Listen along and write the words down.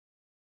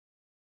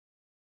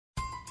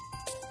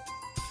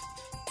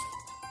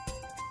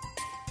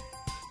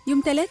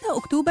يوم 3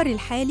 أكتوبر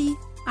الحالي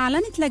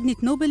أعلنت لجنة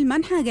نوبل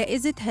منح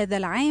جائزة هذا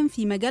العام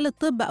في مجال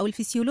الطب أو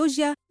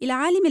الفسيولوجيا إلى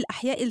عالم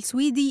الأحياء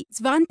السويدي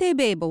سفانتي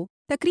بيبو،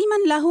 تكريماً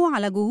له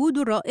على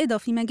جهوده الرائدة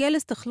في مجال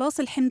استخلاص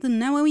الحمض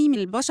النووي من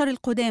البشر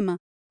القدامى،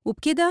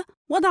 وبكده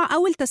وضع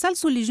أول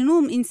تسلسل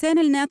لجينوم إنسان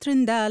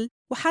النياندرتال،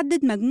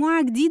 وحدد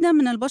مجموعة جديدة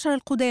من البشر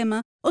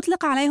القدامى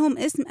أطلق عليهم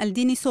اسم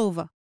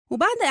الدينيسوفا.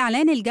 وبعد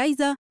إعلان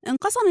الجائزة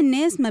انقسم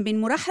الناس ما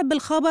بين مرحب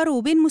بالخبر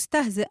وبين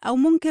مستهزئ أو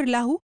منكر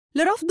له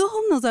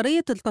لرفضهم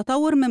نظرية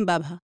التطور من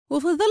بابها.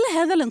 وفي ظل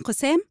هذا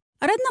الانقسام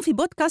أردنا في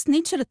بودكاست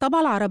نيتشر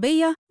الطبعة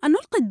العربية أن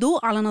نلقي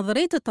الضوء على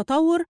نظرية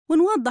التطور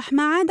ونوضح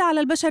ما عاد على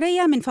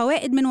البشرية من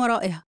فوائد من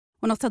ورائها.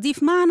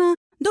 ونستضيف معنا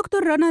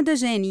دكتور رنا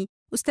دجاني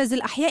أستاذ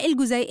الأحياء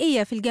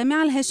الجزيئية في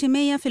الجامعة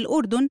الهاشمية في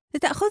الأردن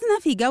لتأخذنا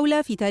في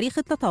جولة في تاريخ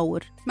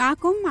التطور.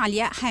 معكم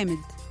علياء حامد.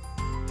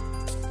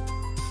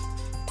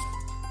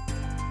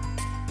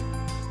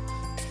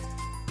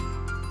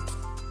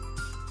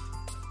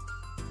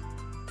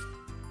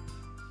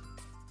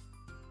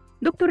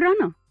 دكتور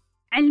رنا،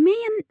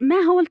 علمياً ما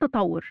هو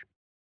التطور؟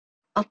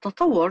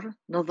 التطور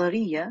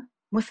نظرية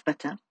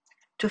مثبتة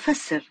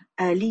تفسر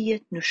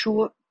آلية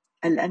نشوء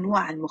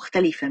الأنواع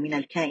المختلفة من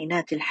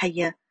الكائنات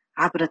الحية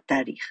عبر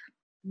التاريخ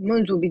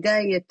منذ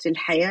بداية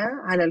الحياة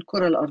على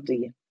الكرة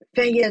الأرضية.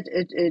 فهي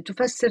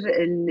تفسر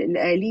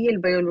الآلية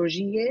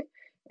البيولوجية،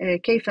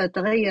 كيف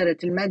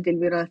تغيرت المادة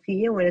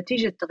الوراثية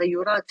ونتيجة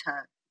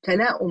تغيراتها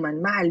تلاؤماً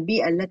مع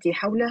البيئة التي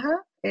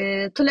حولها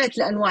طلعت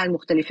الأنواع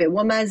المختلفة.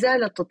 وما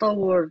زال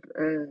التطور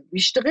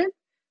بيشتغل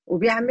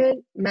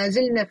وبيعمل، ما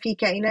زلنا في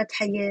كائنات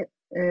حية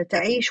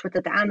تعيش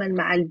وتتعامل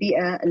مع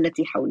البيئة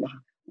التي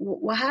حولها.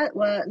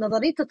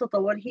 ونظرية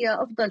التطور هي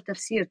أفضل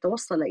تفسير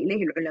توصل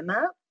إليه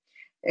العلماء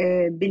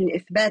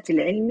بالإثبات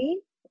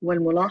العلمي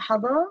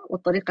والملاحظة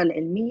والطريقة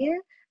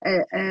العلمية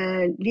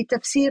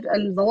لتفسير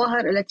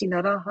الظواهر التي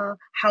نراها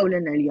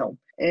حولنا اليوم.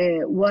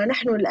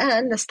 ونحن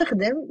الآن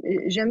نستخدم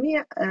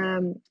جميع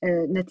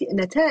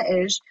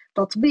نتائج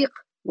تطبيق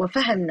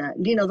وفهمنا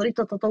لنظرية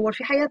التطور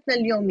في حياتنا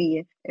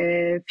اليومية،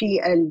 في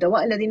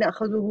الدواء الذي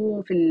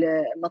نأخذه، في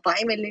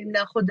المطاعم اللي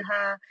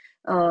بناخذها،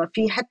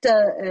 في حتى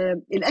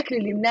الأكل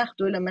اللي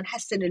بناخده لما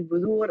نحسن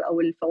البذور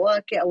أو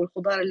الفواكه أو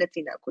الخضار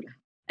التي نأكلها.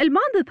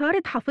 البعض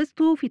ثارت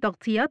حافظته في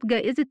تغطيات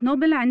جائزة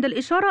نوبل عند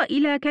الإشارة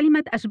إلى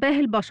كلمة أشباه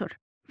البشر،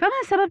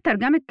 فما سبب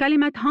ترجمة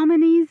كلمة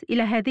هومينيز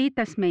إلى هذه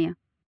التسمية؟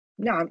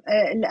 نعم،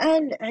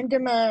 الآن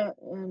عندما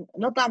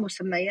نضع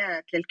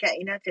مسميات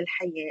للكائنات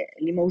الحية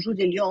اللي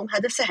موجودة اليوم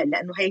هذا سهل،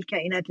 لأنه هاي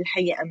الكائنات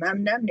الحية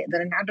أمامنا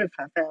بنقدر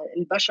نعرفها.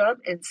 فالبشر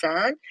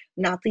إنسان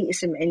نعطيه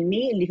اسم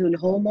علمي اللي هو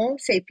الهومو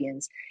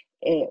سابينز،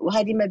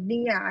 وهذه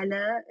مبنية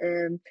على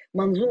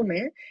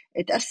منظومة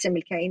تقسم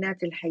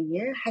الكائنات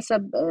الحية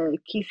حسب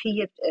كيف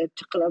هي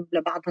بتقرب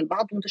لبعضها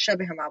البعض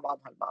ومتشابهة مع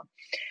بعضها البعض.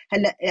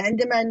 هلأ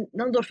عندما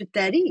ننظر في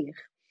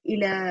التاريخ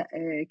إلى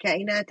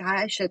كائنات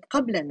عاشت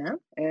قبلنا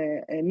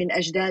من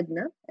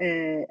أجدادنا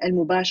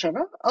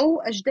المباشرة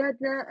أو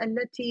أجدادنا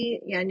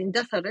التي يعني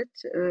اندثرت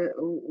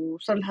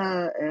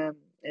وصلها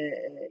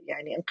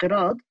يعني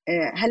انقراض،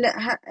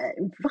 هلا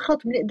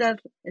فقط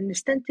بنقدر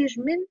نستنتج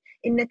من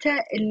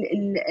النتائج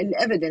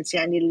الأفيدنس،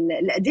 يعني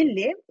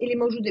الأدلة اللي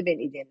موجودة بين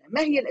إيدينا.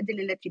 ما هي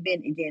الأدلة التي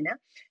بين إيدينا؟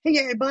 هي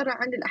عبارة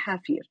عن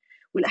الأحافير.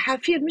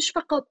 والأحافير مش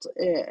فقط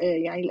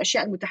يعني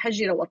الأشياء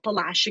المتحجرة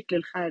وأطلع على الشكل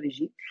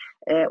الخارجي،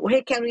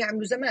 وهيك كانوا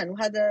يعملوا زمان،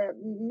 وهذا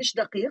مش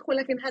دقيق،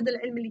 ولكن هذا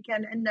العلم اللي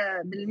كان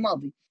عندنا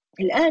بالماضي.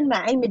 الآن مع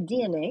علم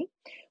الDNA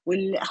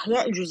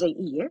والأحياء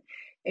الجزيئية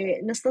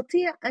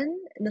نستطيع أن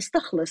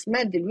نستخلص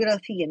مادة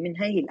الوراثية من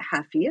هذه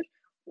الأحافير،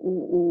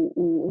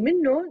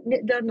 ومنه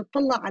نقدر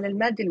نطلع على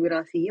المادة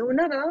الوراثية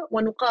ونرى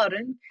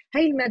ونقارن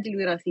هاي المادة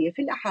الوراثية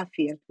في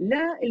الأحافير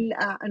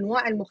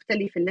للأنواع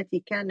المختلفة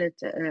التي كانت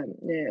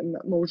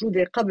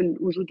موجودة قبل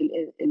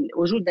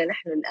وجودنا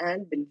نحن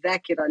الآن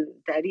بالذاكرة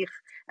التاريخ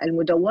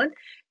المدون،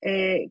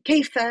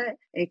 كيف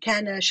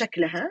كان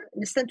شكلها،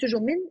 نستنتجه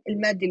من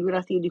المادة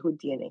الوراثية اللي هو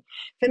الDNA.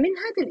 فمن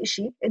هذا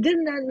الإشي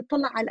قدرنا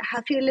نطلع على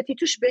الأحافير التي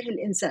تشبه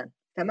الإنسان.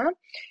 تمام.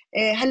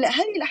 هلا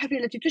هذه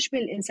الأحافير التي تشبه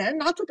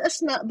الإنسان عطت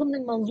أسماء ضمن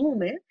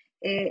المنظومة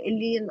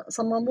اللي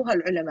صمموها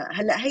العلماء.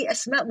 هلا هي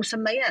أسماء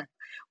مسميات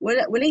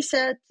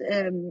وليست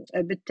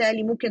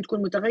بالتالي ممكن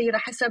تكون متغيرة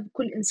حسب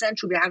كل إنسان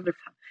شو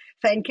بيعرفها.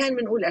 فإن كان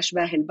بنقول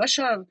أشباه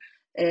البشر،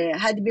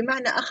 هذا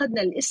بمعنى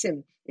أخذنا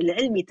الاسم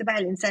العلمي تبع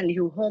الإنسان اللي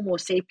هو هومو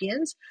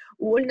سابينز،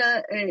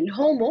 وقلنا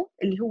الهومو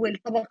اللي هو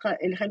الطبقة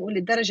اللي خلينا نقول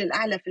الدرجة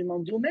الأعلى في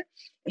المنظومة،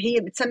 هي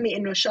بتسمي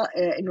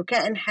إنه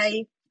كائن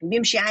حي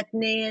بيمشي على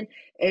اثنين،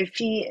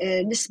 في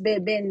نسبة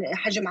بين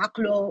حجم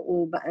عقله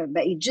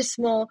وبقية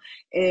جسمه،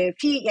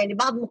 في يعني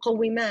بعض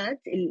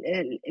مقومات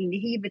اللي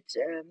هي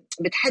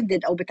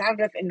بتحدد أو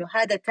بتعرف إنه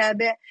هذا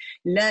تابع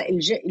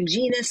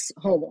للجينس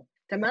هومو.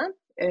 تمام.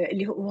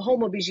 اللي هو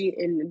هومو بيجي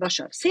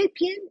البشر،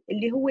 سيبين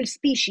اللي هو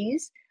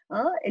السبيشيز،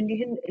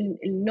 اللي هو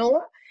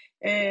النوع،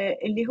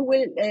 اللي هو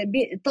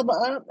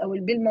الطبقة أو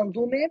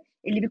بالمنظومة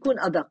اللي بيكون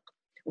أدق.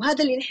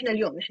 وهذا اللي نحن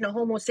اليوم نحن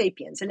هومو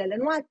سابينز.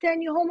 الأنواع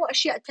الثانية هومو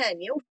أشياء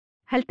تانية.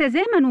 هل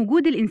تزامن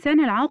وجود الإنسان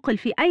العاقل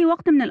في أي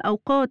وقت من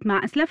الأوقات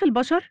مع أسلاف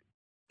البشر؟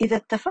 إذا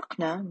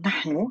اتفقنا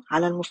نحن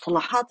على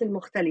المصطلحات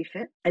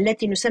المختلفة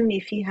التي نسمي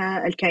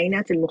فيها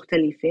الكائنات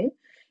المختلفة،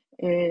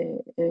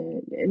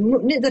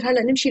 نقدر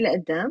هلأ نمشي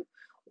لقدام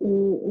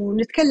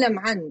ونتكلم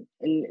عن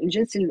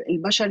الجنس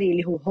البشري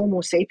اللي هو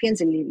هومو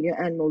سابينز اللي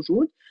الآن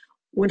موجود،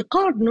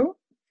 ونقارنه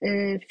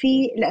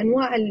في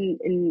الأنواع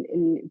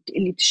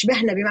اللي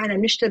بتشبهنا، بمعنى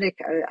نشترك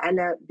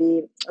على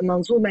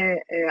بمنظومة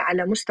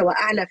على مستوى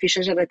أعلى في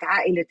شجرة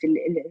عائلة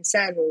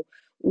الإنسان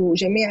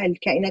وجميع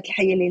الكائنات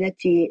الحية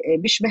التي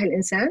بيشبه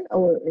الإنسان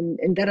أو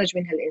اندرج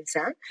منها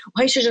الإنسان.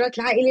 وهي شجرات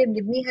العائلة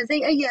بنبنيها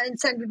زي أي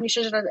إنسان بيبني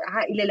شجرة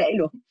عائلة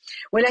لإله،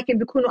 ولكن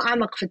بيكونوا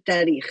أعمق في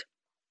التاريخ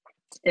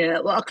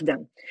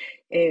وأقدم،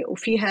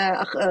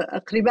 وفيها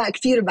أقرباء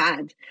كتير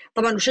بعاد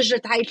طبعا.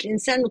 وشجرة عائلة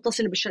الإنسان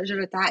متصلة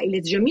بشجرة عائلة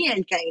جميع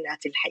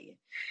الكائنات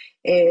الحية.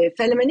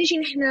 فلما نيجي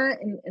نحن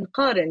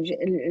نقارن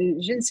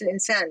الجنس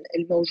الإنسان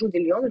الموجود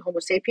اليوم الهومو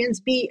سابينز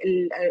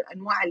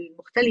بالأنواع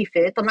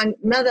المختلفة، طبعا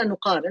ماذا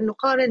نقارن؟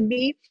 نقارن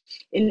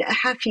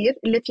بالأحافير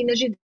التي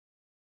نجد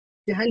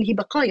اللي هي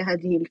بقايا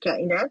هذه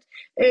الكائنات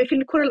في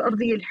الكرة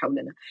الأرضية اللي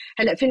حولنا.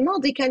 هلأ في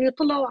الماضي كانوا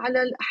يطلعوا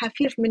على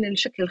الأحافير من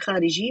الشكل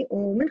الخارجي،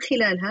 ومن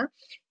خلالها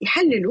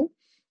يحللوا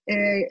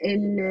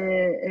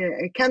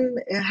كم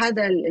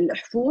هذا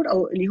الأحفور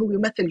أو اللي هو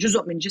يمثل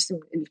جزء من جسم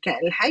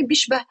الكائن الحي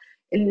بيشبه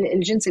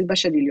الجنس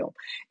البشري اليوم.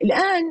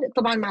 الآن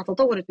طبعا مع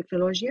تطور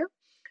التكنولوجيا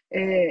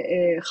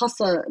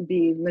خاصة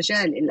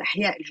بمجال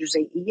الأحياء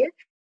الجزيئية،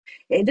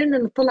 قدرنا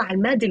نطلع على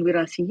المادة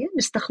الوراثية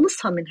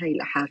نستخلصها من هاي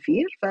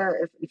الأحافير،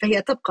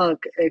 فهي تبقى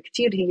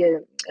كتير،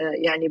 هي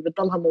يعني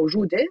بتضلها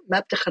موجودة ما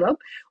بتخرب.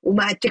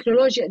 ومع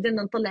التكنولوجيا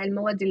قدرنا نطلع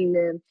المواد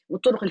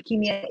والطرق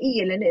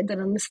الكيميائية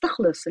لنقدر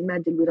نستخلص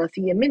المادة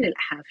الوراثية من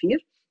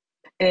الأحافير.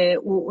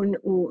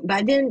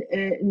 وبعدين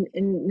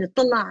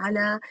نطلع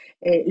على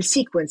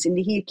السيكونس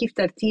اللي هي كيف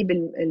ترتيب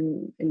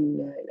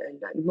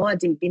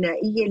المواد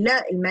البنائية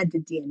للمادة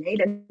الدي ان اي،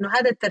 لأنه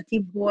هذا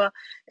الترتيب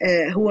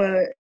هو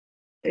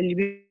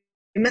اللي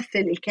بيمثل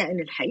الكائن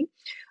الحي.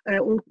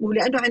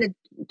 ولأنه عندنا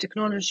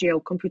تكنولوجيا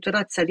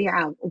وكمبيوترات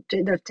سريعة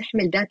وبتقدر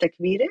تحمل داتا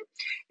كبيرة،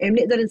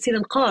 بنقدر نصير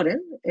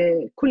نقارن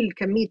كل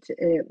كمية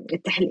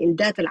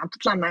الداتا اللي عم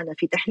تطلع معنا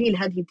في تحليل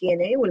هذه الدي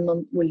ان اي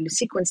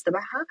والسيكونس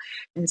تبعها.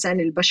 الإنسان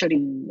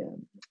البشري،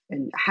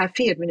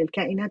 الأحافير من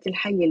الكائنات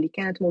الحية اللي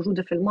كانت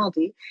موجودة في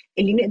الماضي،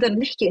 اللي نقدر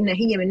نحكي إنها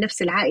هي من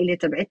نفس العائلة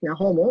تبعتنا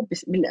هومو،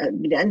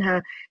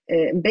 لأنها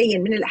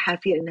مبين من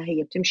الأحافير إنها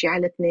هي بتمشي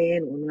على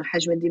 2، وإنه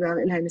حجم الدماغ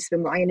لها نسبة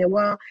معينة،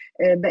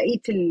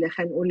 وبقية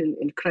خلينا نقول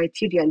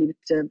الكرايتيريا اللي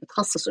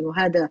بتخصص إنه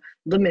هذا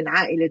ضمن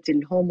عائلة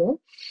الهومو،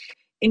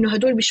 إنه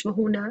هدول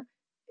بيشبهونا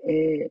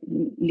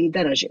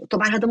لدرجة.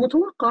 طبعا هذا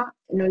متوقع،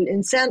 إنه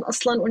الإنسان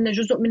أصلا قلنا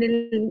جزء من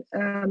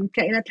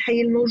الكائنات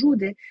الحية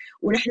الموجودة،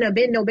 ونحن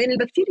بيننا وبين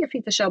البكتيريا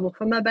في تشابه،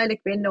 فما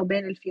بالك بيننا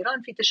وبين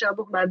الفيران في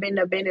تشابه، ما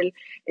بيننا وبين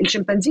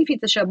الشمبانزي في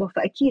تشابه،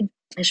 فأكيد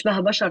أشبه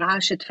بشر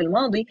عاشت في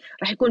الماضي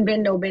رح يكون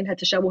بيننا وبينها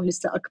تشابه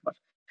لسه أكبر.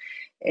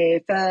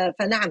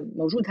 فنعم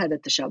موجود هذا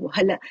التشابه.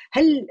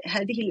 هل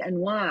هذه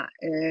الأنواع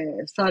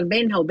صار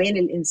بينها وبين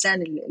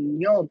الإنسان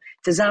اليوم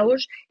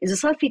تزاوج؟ إذا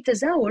صار في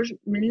تزاوج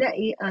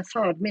بنلاقي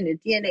آثار من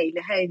الدي ان اي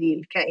لهذه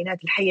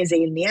الكائنات الحية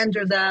زي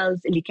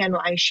النياندرتالز اللي كانوا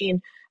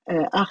عايشين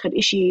آخر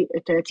إشي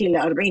 30 ل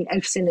 40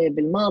 ألف سنة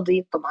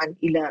بالماضي، طبعا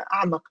إلى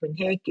أعمق من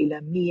هيك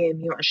إلى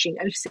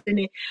 100-120 ألف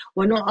سنة.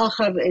 ونوع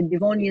آخر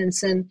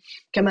الديفونيانسن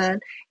كمان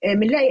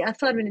بنلاقي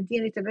آثار من الدي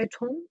ان اي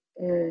تبعتهم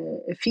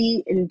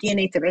في الدي ان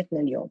اي تبعتنا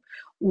اليوم.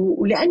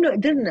 ولانه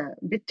قدرنا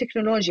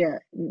بالتكنولوجيا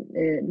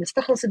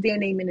نستخلص الدي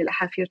ان اي من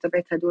الاحافير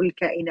تبعت هدول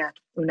الكائنات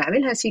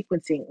ونعملها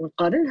سيكونسينج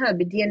ونقارنها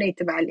بالدي ان اي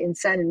تبع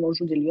الانسان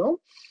الموجود اليوم،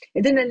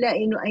 قدرنا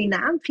نلاقي انه اي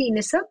نعم في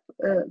نسب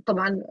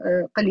طبعا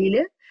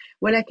قليله،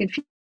 ولكن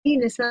في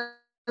نسب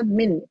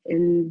من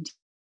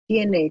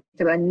الدي ان اي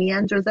تبع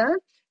النياندرتال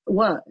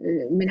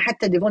ومن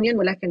حتى ديفونيان،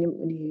 ولكن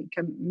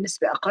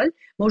بنسبه اقل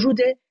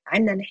موجوده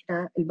عندنا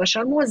نحن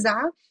البشر،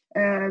 موزعه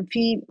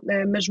في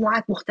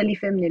مجموعات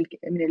مختلفة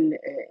من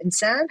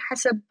الإنسان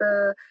حسب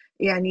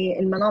يعني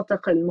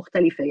المناطق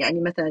المختلفة. يعني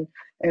مثلا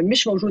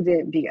مش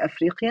موجودة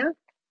بأفريقيا،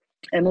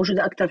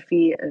 موجودة أكثر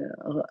في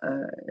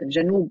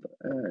جنوب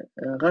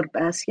غرب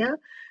آسيا،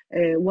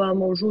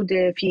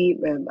 وموجودة في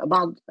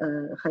بعض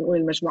خلينا نقول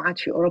المجموعات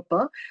في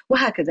أوروبا،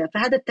 وهكذا.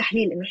 فهذا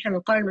التحليل إنه إحنا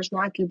بنقارن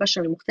مجموعات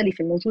البشر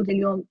المختلفة الموجودة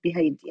اليوم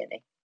بهاي الدي ان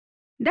اي.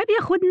 ده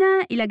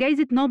بياخدنا إلى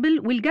جائزة نوبل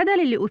والجدل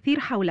اللي أثير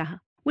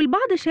حولها،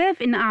 والبعض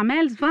شاف إن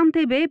أعمال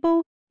سفانتي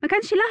بيبو ما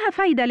كانش لها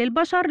فايدة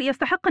للبشر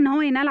يستحق إن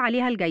هو ينال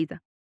عليها الجائزة.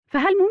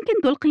 فهل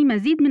ممكن تلقي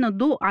مزيد من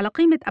الضوء على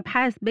قيمة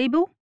أبحاث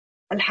بيبو؟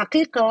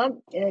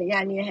 الحقيقة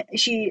يعني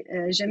شيء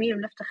جميل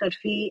ونفتخر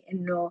فيه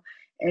إنه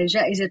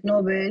جائزة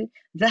نوبل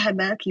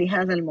ذهبت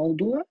لهذا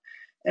الموضوع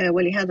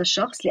ولهذا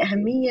الشخص،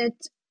 لأهمية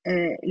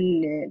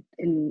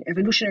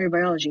evolutionary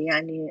biology،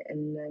 يعني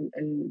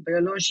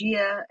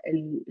البيولوجيا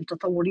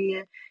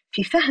التطورية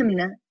في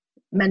فهمنا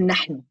من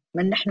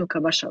نحن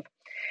كبشر.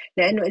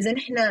 لأنه إذا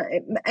نحن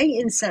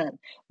أي إنسان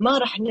ما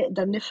رح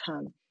نقدر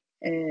نفهم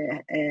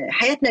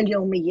حياتنا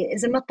اليومية.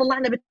 إذا ما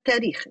طلعنا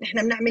بالتاريخ،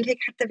 نحن بنعمل هيك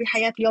حتى في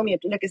حياة اليومية،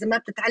 بتقول لك إذا ما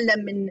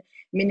بتتعلم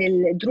من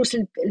الدروس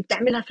اللي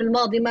بتعملها في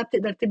الماضي ما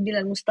بتقدر تبني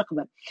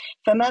للمستقبل.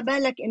 فما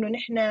بالك إنه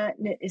نحن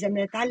إذا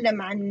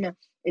بنتعلم عن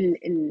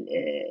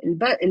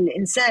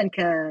الإنسان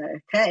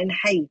ككائن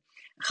حي،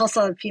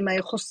 خاصة فيما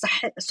يخص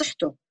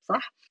صحته،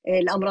 صح؟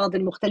 الأمراض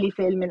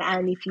المختلفة اللي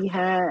بنعاني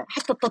فيها،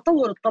 حتى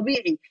التطور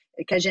الطبيعي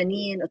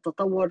كجنين،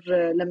 التطور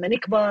لما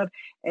نكبر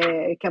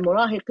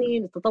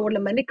كمراهقين، التطور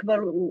لما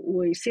نكبر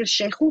ويصير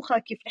الشيخوخة،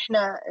 كيف نحن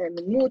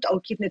بنموت أو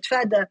كيف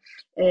نتفادى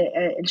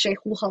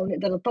الشيخوخة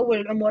ونقدر نطول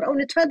العمر، أو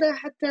نتفادى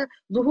حتى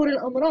ظهور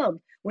الأمراض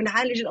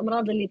ونعالج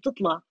الأمراض اللي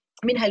بتطلع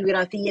منها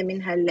الوراثية،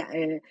 منها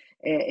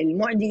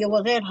المعدية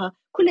وغيرها،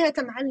 كلها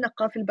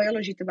معلقة في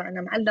البيولوجي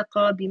تبعنا،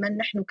 معلقة بمن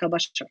نحن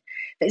كبشر.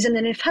 فإذا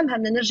بدنا نفهمها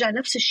بدنا نرجع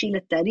نفس الشيء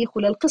للتاريخ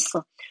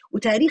وللقصة،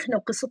 وتاريخنا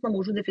وقصتنا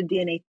موجودة في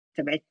الدي ان اي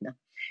تبعتنا،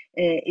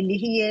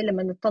 اللي هي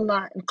لما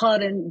نطلع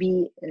نقارن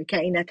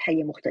بكائنات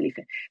حية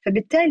مختلفة.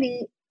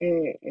 فبالتالي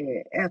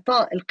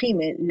إعطاء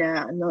القيمة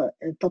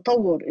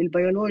للتطور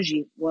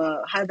البيولوجي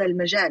وهذا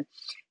المجال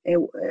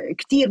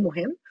كتير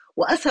مهم،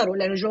 وأثره،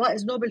 لأنه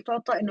جوائز نوبل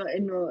تعطى إنه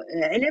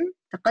علم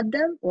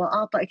تقدم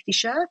وأعطى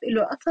اكتشاف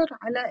له أثر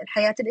على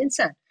حياة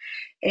الإنسان.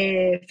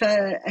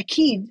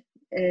 فأكيد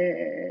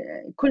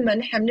كل ما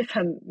نحن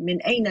بنفهم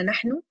من أين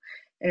نحن،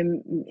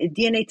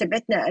 الدي ان اي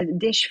تبعتنا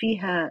قديش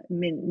فيها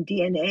من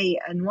دي ان اي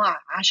انواع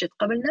عاشت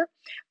قبلنا،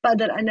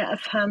 بقدر انا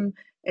افهم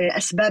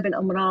اسباب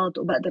الامراض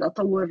وبقدر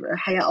اطور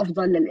حياه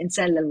افضل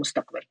للانسان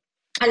للمستقبل.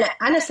 هلا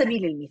على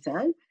سبيل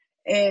المثال،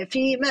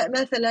 في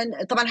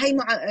مثلا، طبعا هي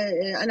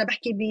انا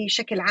بحكي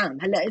بشكل عام.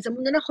 هلا اذا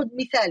بدنا ناخذ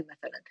مثال،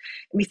 مثلا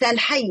مثال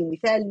حي،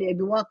 مثال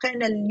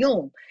بواقعنا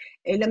اليوم،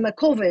 لما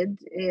كوفيد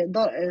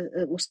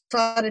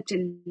وصارت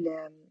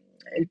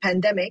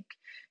البانديميك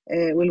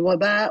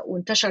والوباء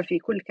وانتشر في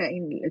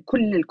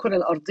كل الكرة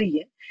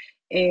الأرضية،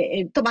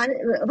 طبعا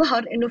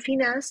ظهر إنه في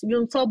ناس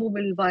بينصابوا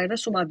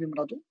بالفيروس وما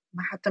بيمرضوا،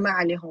 حتى ما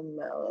عليهم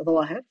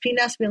ظواهر. في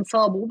ناس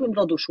بينصابوا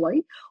بيمرضوا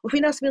شوي، وفي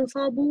ناس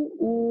بينصابوا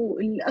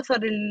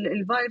والأثر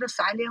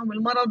الفيروس عليهم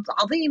المرض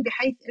عظيم،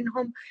 بحيث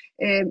إنهم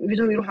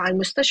بدهم يروحوا على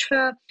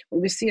المستشفى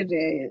وبيصير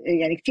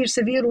يعني كتير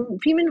سيفير،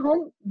 وفي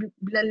منهم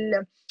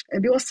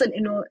بيوصل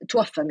إنه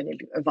توفى من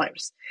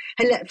الفيروس.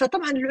 هلا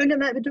فطبعا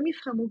العلماء بدهم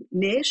يفهموا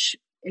ليش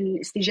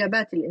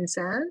الاستجابات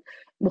الإنسان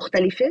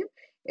مختلفة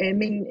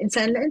من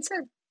إنسان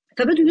لإنسان،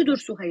 فبدوا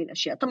يدرسوا هاي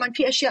الأشياء. طبعا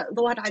في أشياء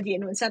ظواهر عادية،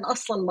 إنه إنسان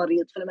أصلا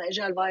مريض فلما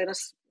إجا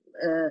الفيروس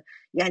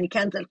يعني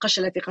كانت القشة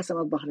التي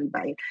قسمت ظهر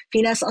البعير.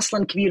 في ناس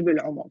أصلا كبير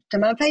بالعمر،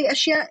 تمام. فهي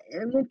أشياء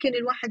ممكن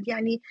الواحد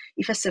يعني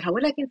يفسرها،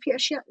 ولكن في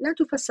أشياء لا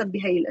تفسر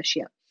بهاي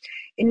الأشياء.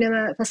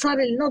 انما فصار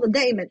النظر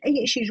دائما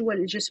اي شيء جوا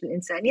الجسم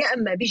الانسان يا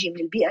اما بيجي من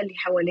البيئه اللي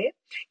حواليه،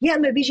 يا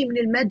اما بيجي من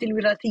الماده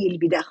الوراثيه اللي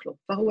بداخله.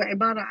 فهو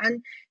عباره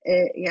عن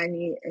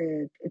يعني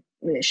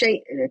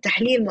شيء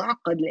تحليل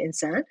معقد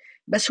للانسان،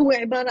 بس هو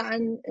عباره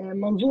عن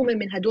منظومه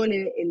من هدول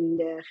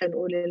خلينا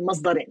نقول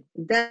المصدرين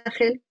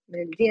داخل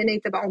الدي ان اي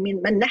تبعه،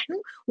 من نحن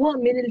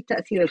ومن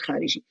التاثير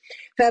الخارجي.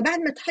 فبعد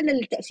ما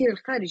تحلل التاثير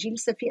الخارجي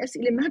لسه في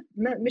اسئله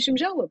مش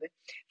مجاوبه،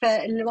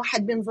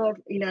 فالواحد بينظر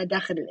الى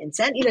داخل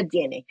الانسان الى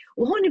الدي ان اي.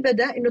 وهون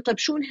بدا انه طيب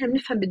شو نحن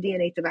بنفهم بالدي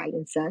ان اي تبع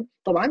الانسان؟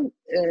 طبعا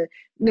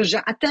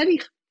نرجع على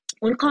التاريخ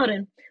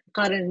ونقارن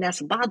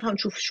الناس ببعضها،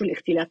 نشوف شو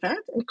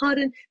الاختلافات،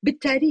 نقارن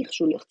بالتاريخ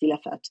شو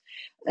الاختلافات.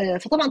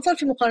 فطبعا صار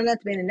في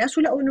مقارنات بين الناس،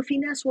 ولقوا انه في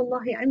ناس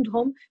والله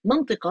عندهم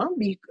منطقه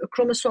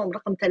بكروموسوم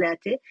رقم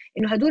 3،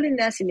 انه هدول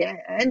الناس اللي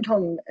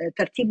عندهم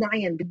ترتيب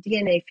معين بالدي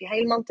ان اي في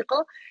هاي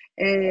المنطقه،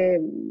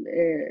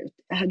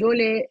 هدول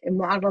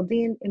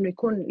معرضين انه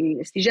يكون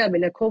الاستجابه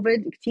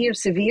لكوفيد كتير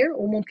سيفير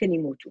وممكن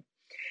يموتوا.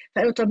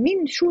 فقالوا طب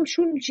مين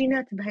شو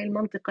الجينات بهاي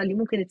المنطقة اللي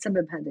ممكن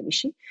تسبب هذا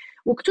الشيء؟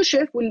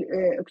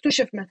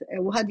 واكتشف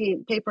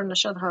وهذه بيبر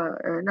نشرها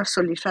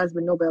نفسه اللي فاز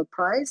بالنوبل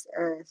برايز،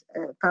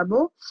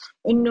 بابو،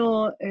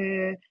 إنه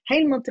هاي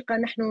المنطقة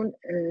نحن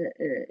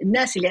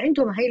الناس اللي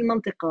عندهم هاي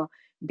المنطقة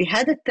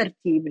بهذا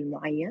الترتيب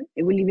المعين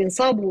واللي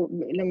بينصابوا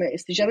لما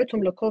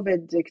استجابتهم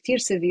لكوفيد كتير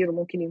سيفير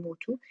وممكن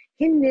يموتوا،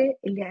 هن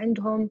اللي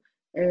عندهم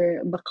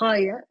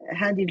بقايا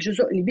هذه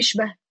الجزء اللي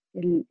بيشبه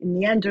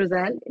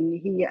النياندرذال،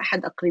 اللي هي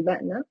أحد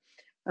أقربائنا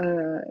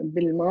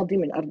بالماضي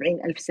من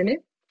 40,000 سنة،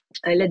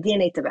 للدي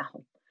ان اي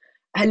تبعهم.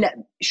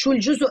 هلا شو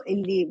الجزء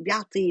اللي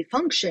بيعطي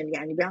فانكشن،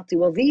 يعني بيعطي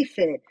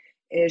وظيفة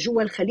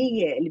جوا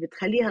الخلية اللي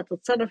بتخليها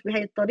تتصرف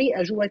بهاي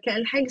الطريقة جوا الكائن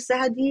الحي؟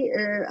 لسه هذه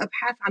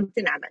أبحاث عم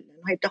تنعمل،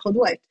 لأنه هي بتاخذ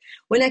وقت،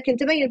 ولكن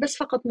تبين بس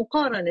فقط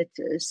مقارنة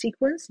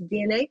سيكونس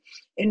دي ان اي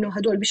إنه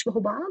هدول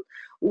بيشبهوا بعض،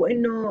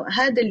 وإنه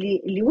هذا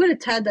اللي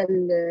ورث هذا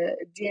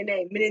الدي ان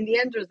اي من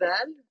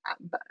النياندرذال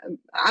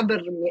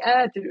عبر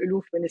مئات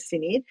الألوف من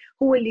السنين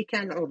هو اللي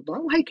كان عرضة.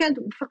 وهي كانت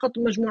فقط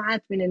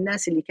مجموعات من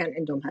الناس اللي كان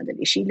عندهم هذا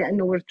الشيء،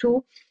 لأنه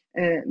ورثوه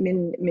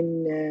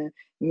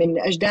من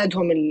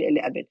أجدادهم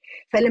اللي قبل.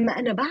 فلما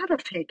أنا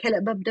بعرف هيك هلأ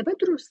ببدأ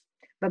بدرس،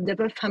 ببدأ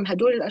بفهم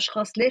هدول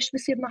الأشخاص ليش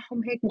بصير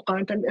معهم هيك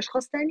مقارنة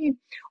بأشخاص تانيين.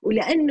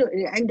 ولأنه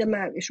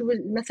عندما شو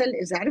المثل،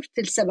 إذا عرفت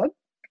السبب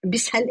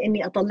بيسهل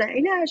اني اطلع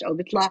علاج، او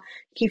بيطلع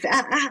كيف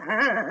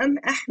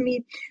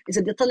احمي.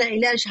 اذا بدي اطلع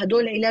علاج،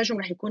 هدول علاجهم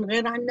رح يكون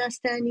غير عن ناس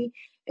تاني.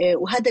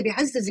 وهذا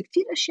بيعزز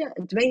كتير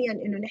اشياء،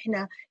 تبين انه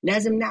نحن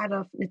لازم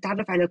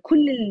نتعرف على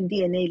كل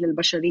الدي ان اي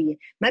للبشريه.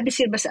 ما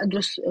بيصير بس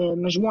ادرس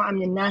مجموعه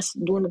من الناس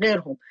دون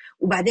غيرهم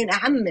وبعدين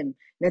اعمم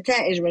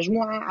نتائج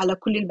مجموعه على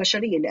كل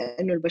البشريه،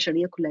 لانه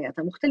البشريه كلها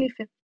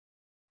مختلفه.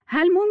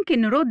 هل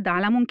ممكن نرد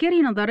على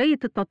منكري نظرية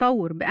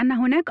التطور بأن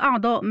هناك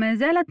أعضاء ما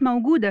زالت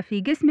موجودة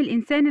في جسم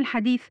الإنسان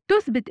الحديث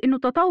تثبت إنه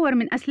تطور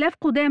من أسلاف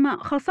قدامى،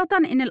 خاصة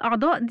إن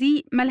الأعضاء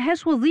دي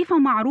ملهاش وظيفة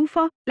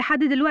معروفة لحد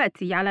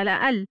دلوقتي على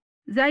الأقل،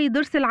 زي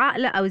ضرس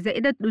العقل أو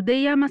الزائدة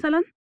الدودية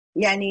مثلا؟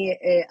 يعني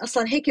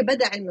أصلا هيك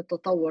بدأ علم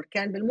التطور،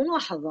 كان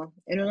بالملاحظة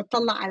إنه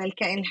نطلع على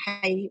الكائن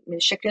الحي من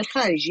الشكل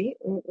الخارجي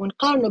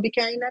ونقارنه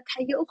بكائنات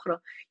حية أخرى.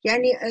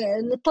 يعني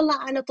نطلع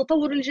على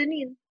تطور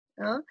الجنين.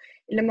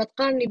 لما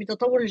تقارني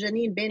بتطور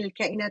الجنين بين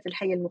الكائنات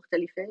الحية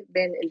المختلفة،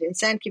 بين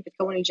الإنسان كيف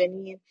بتكون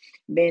الجنين،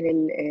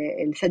 بين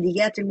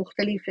الثدييات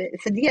المختلفة،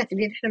 الثدييات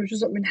اللي نحن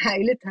جزء من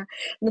عائلتها،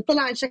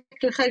 نطلع على الشكل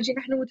الخارجي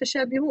نحن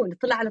متشابهون.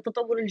 نطلع على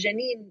تطور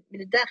الجنين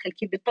من الداخل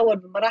كيف بيتطور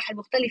بمراحل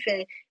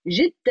مختلفة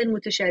جدا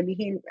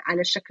متشابهين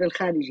على الشكل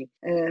الخارجي.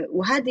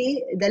 وهذه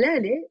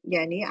دلالة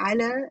يعني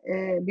على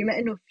بما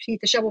أنه في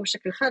تشابه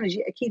بالشكل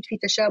الخارجي، أكيد في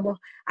تشابه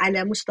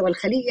على مستوى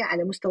الخلية،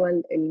 على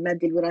مستوى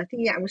المادة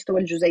الوراثية، على مستوى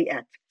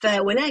الجزيئات.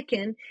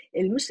 ولكن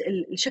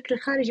الشكل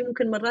الخارجي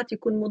ممكن مرات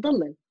يكون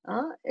مضلل،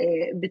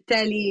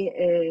 بالتالي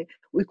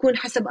ويكون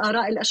حسب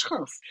آراء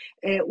الأشخاص.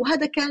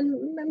 وهذا كان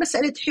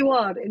مسألة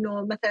حوار،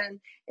 إنه مثلا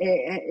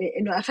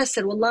إنه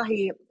أفسر والله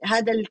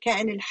هذا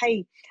الكائن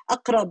الحي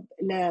أقرب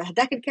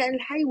لهذاك الكائن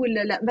الحي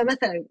ولا لا.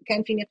 مثلا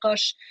كان في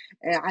نقاش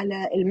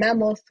على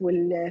الماموث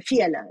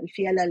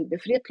الفيلة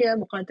بأفريقيا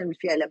مقارنة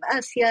بالفيلة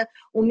بآسيا،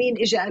 ومين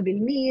إجا قبل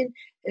مين.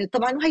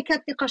 طبعا وهي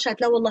كانت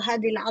نقاشات، لا والله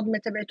هذه العظمة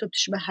تبعته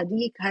بتشبه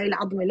هذيك، هاي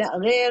العظمة لا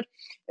غير،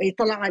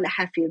 يطلع على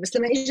حافير. بس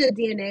لما إجا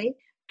الدي ان اي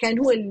كان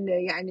هو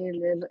يعني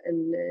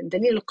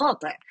الدليل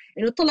القاطع،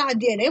 انه طلع على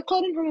الدي ان اي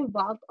وقارنهم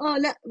ببعض.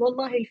 لا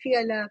والله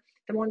الفيلة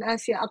تبعون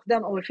آسيا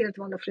أقدم أو الفيلة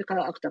تبعون أفريقيا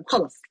أقدم،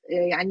 خلص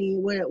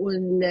يعني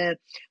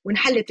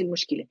وانحلت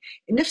المشكلة.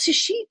 نفس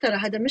الشيء ترى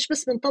هذا مش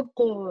بس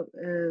بنطبقه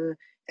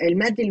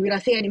المادة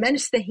الوراثية، يعني ما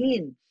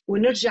نستهين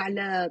ونرجع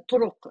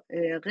لطرق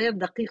غير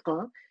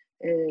دقيقة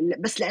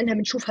بس لأنها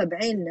بنشوفها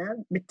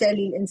بعيننا،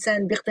 بالتالي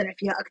الإنسان بيقتنع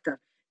فيها أكثر.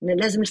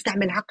 لازم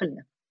نستعمل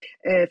عقلنا.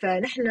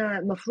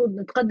 فنحن مفروض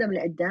نتقدم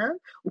لقدام،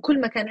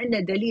 وكل ما كان عندنا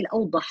دليل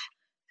أوضح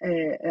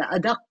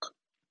أدق،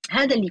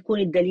 هذا اللي يكون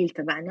الدليل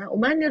تبعنا،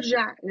 وما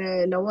نرجع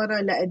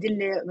لورا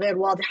لأدلة غير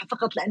واضحة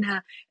فقط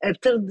لأنها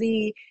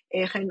بترضي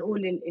خلينا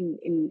نقول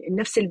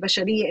النفس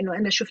البشرية إنه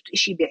أنا شفت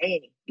إشي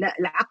بعيني. لا،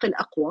 العقل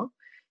أقوى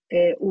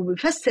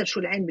وبفسر شو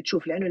العين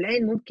بتشوف، لأنه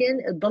العين ممكن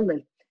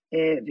تضلل،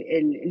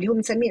 اللي هو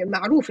بنسميه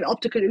معروف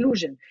الأوبتيكال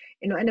إلوجن،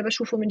 إنه أنا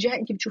بشوفه من جهة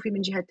أنت بتشوفي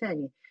من جهة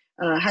تانية.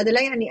 هذا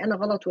لا يعني أنا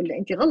غلط ولا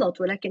أنت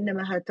غلط،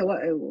 ولكنما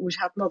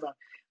وجهات نظر،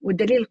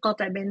 والدليل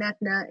القاطع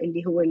بيناتنا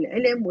اللي هو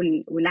العلم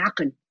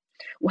والعقل.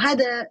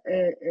 وهذا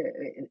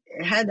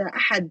هذا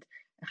أحد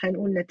خلينا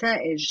نقول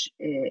نتائج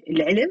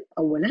العلم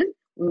أولا،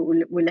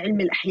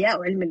 والعلم الأحياء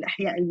وعلم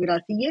الأحياء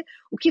الوراثية.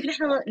 وكيف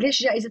نحن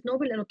ليش جائزة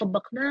نوبل؟ لأنه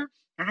طبقناه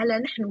على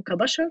نحن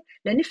كبشر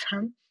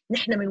لنفهم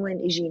نحن من وين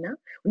اجينا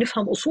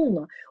ونفهم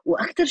اصولنا.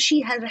 واكثر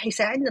شيء هذا رح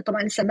يساعدنا.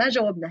 طبعا لسه ما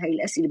جاوبنا هاي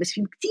الاسئله، بس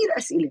في كتير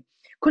اسئله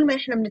كل ما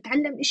احنا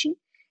بنتعلم إشي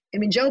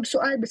بنجاوب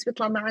سؤال بس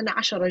بيطلع معنا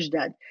 10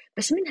 جداد.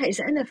 بس منها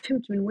إذا أنا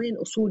فهمت من وين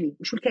أصولي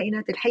وشو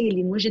الكائنات الحية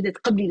اللي انوجدت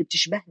قبلي اللي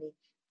بتشبهني،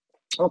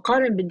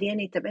 وقارن بالدي ان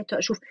اي تبعته،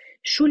 اشوف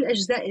شو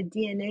الاجزاء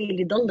الدي ان اي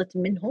اللي ضلت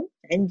منهم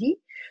عندي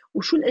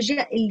وشو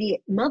الاجزاء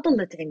اللي ما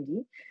ضلت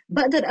عندي.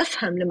 بقدر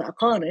افهم لما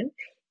اقارن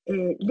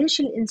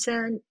ليش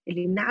الانسان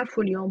اللي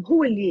بنعرفه اليوم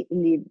هو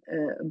اللي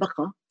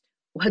بقى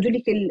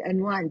وهدولك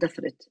الانواع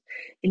اندثرت.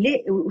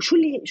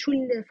 شو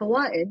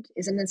الفوائد،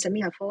 اذا بدنا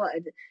نسميها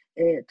فوائد،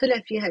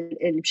 طلع فيها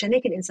مشان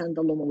هيك الانسان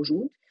ضل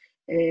موجود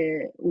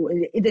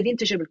وقدر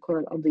ينتشر بالكره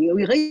الارضيه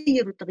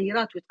ويغير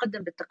التغييرات ويتقدم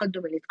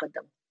بالتقدم اللي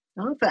تقدمه.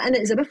 فانا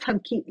اذا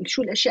بفهم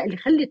شو الاشياء اللي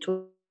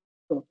خلته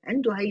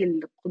عنده هاي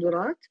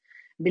القدرات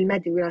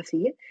بالماده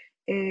الوراثيه،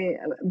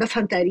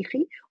 بفهم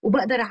تاريخي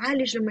وبقدر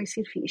اعالج لما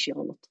يصير في إشي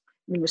غلط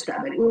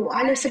بالمستقبل.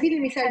 وعلى سبيل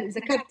المثال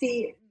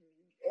ذكرتي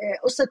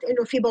قصة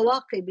إنه في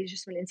بواقي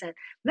بجسم الإنسان،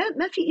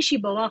 ما في إشي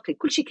بواقي،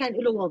 كل شيء كان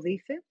له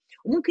وظيفة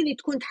وممكن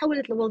تكون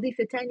تحولت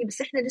لوظيفة تانية،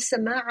 بس إحنا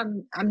لسه ما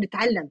عم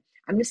نتعلم،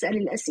 عم نسأل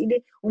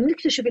الأسئلة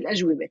وبنكتشف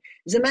الأجوبة.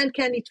 زمان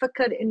كان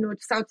يتفكر إنه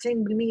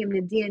 99% من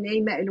الدي ان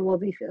اي ما له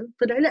وظيفة،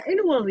 طلع لا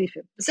له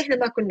وظيفة بس إحنا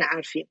ما كنا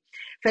عارفين.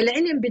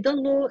 فالعلم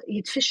بيضله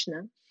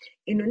يدفشنا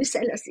إنه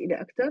نسأل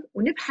أسئلة أكتر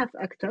ونبحث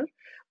أكتر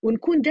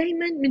ونكون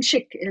دايما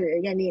منشك.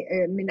 يعني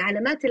من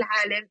علامات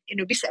العالم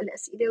إنه بيسأل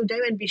أسئلة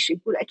ودايما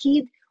بيقول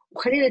أكيد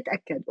وخلينا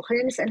نتأكد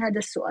وخلينا نسأل هذا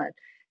السؤال،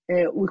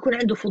 ويكون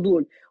عنده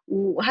فضول.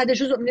 وهذا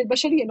جزء من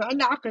البشرية إنه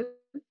عندنا عقل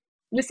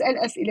نسأل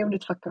أسئلة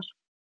ونتفكر.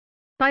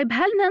 طيب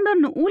هل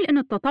نقدر نقول إن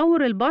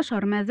التطور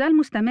البشر ما زال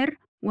مستمر؟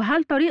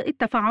 وهل طريقة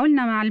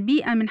تفاعلنا مع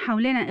البيئة من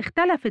حولنا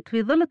اختلفت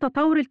في ظل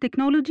تطور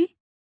التكنولوجي؟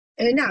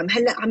 نعم.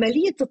 هلأ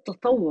عملية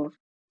التطور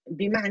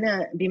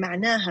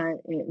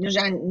بمعناها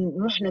نرجع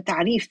نروح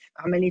لتعريف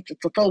عملية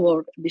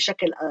التطور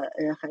بشكل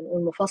خلينا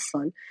نقول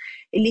مفصل،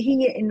 اللي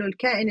هي إنه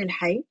الكائن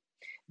الحي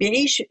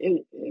بيعيش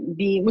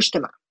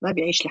بمجتمع، ما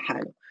بيعيش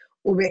لحاله،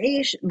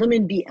 وبيعيش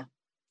ضمن بيئة.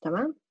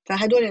 تمام؟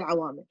 فهدول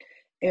العوامل،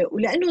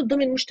 ولأنه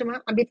ضمن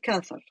مجتمع عم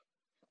بيتكاثر،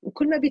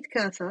 وكل ما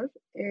بيتكاثر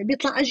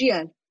بيطلع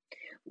أجيال،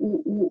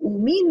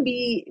 ومين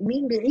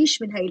مين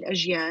بيعيش من هاي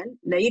الأجيال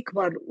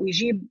ليكبر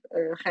ويجيب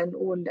خلينا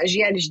نقول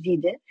أجيال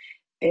جديدة،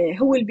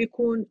 هو اللي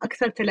بيكون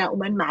أكثر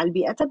تلاؤما مع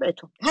البيئة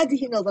تبعته.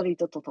 هذه نظرية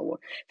التطور.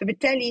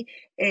 فبالتالي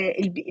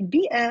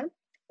البيئة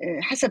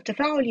حسب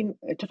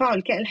تفاعل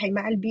الكائن الحي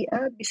مع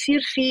البيئة بيصير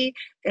في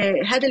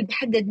هذا اللي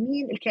بيحدد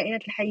مين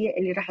الكائنات الحية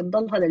اللي راح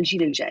تضلها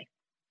للجيل الجاي.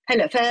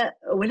 هلا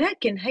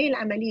ولكن هاي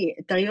العملية،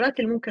 التغيرات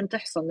اللي ممكن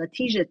تحصل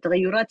نتيجة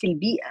تغيرات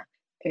البيئة،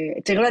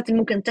 التغيرات اللي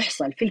ممكن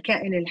تحصل في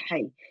الكائن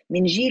الحي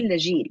من جيل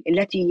لجيل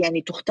التي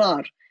يعني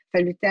تختار،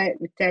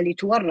 فبالتالي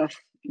تورث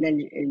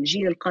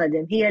للجيل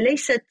القادم، هي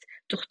ليست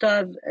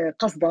تختار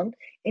قصدا،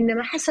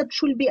 إنما حسب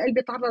شو البيئة اللي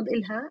بيتعرض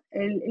إلها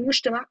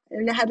المجتمع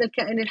لهذا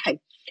الكائن الحي.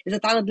 إذا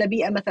تعرض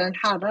لبيئة مثلا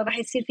حارة، راح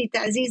يصير في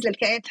تعزيز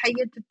للكائنات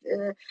الحية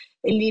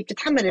اللي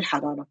بتتحمل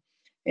الحرارة،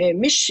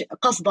 مش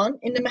قصدا،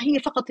 إنما هي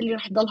فقط اللي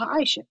راح تضلها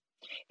عايشة.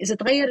 إذا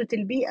تغيرت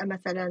البيئة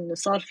مثلا،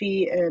 صار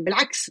في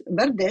بالعكس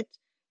بردت،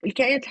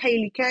 الكائنات الحية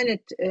اللي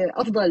كانت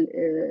أفضل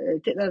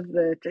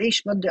تقدر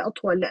تعيش مدة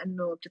أطول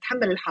لأنه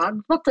بتتحمل الحر،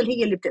 بتبطل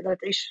هي اللي بتقدر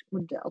تعيش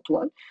مدة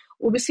أطول،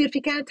 وبصير في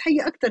كائنات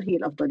حية أكثر هي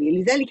الأفضلية.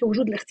 لذلك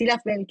وجود الاختلاف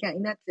بين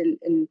الكائنات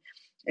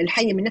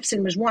الحية من نفس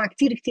المجموعة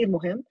كتير كتير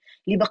مهم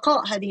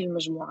لبقاء هذه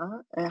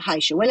المجموعة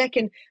عايشة.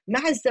 ولكن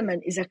مع الزمن،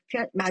 إذا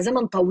كان مع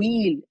زمن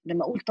طويل،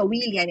 لما أقول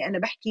طويل يعني أنا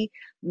بحكي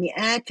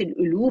مئات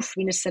الألوف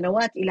من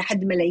السنوات إلى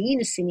حد ملايين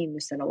السنين من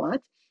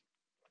السنوات،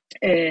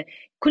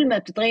 كل ما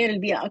بتتغير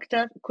البيئة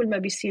أكثر، كل ما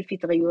بيصير في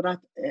تغيرات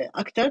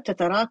أكثر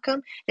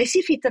تتراكم،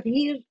 ليصير في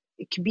تغيير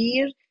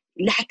كبير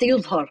لحتى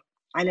يظهر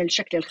على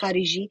الشكل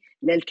الخارجي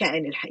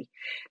للكائن الحي.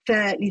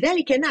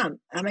 فلذلك نعم،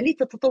 عملية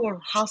التطور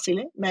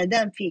حاصلة ما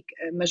دام في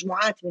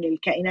مجموعات من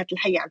الكائنات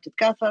الحية عم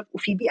تتكاثر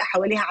وفي بيئة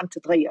حواليها عم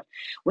تتغير.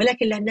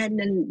 ولكن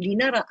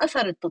لنرى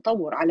أثر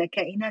التطور على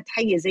كائنات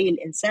حية زي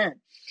الإنسان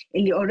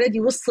اللي already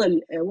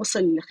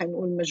وصل خلينا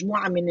نقول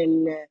مجموعة من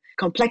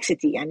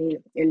الكومبلكسيتي،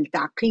 يعني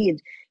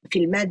التعقيد في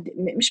المادة،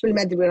 مش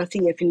بالمادة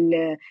الوراثية،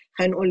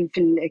 خلينا نقول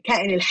في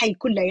الكائن الحي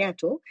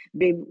كلياته،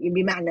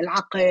 بمعنى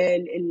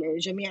العقل،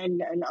 جميع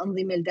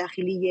الأنظمة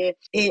الداخلية.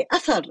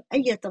 أثر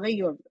أي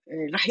تغير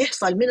رح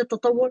يحصل من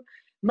التطور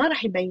ما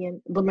رح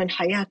يبين ضمن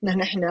حياتنا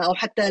نحن، أو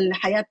حتى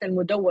حياتنا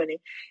المدونة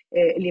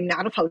اللي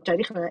بنعرفها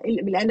وتاريخنا،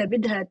 لأن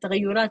بدها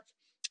تغيرات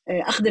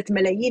أخذت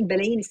ملايين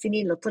بلايين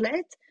السنين اللي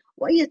طلعت،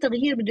 وأي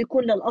تغيير بده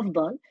يكون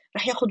للأفضل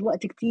رح ياخد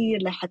وقت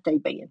كتير لحتى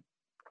يبين.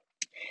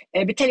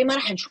 بالتالي ما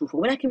رح نشوفه،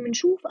 ولكن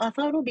بنشوف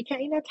آثاره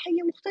بكائنات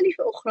حية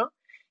مختلفة أخرى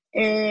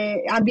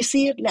عم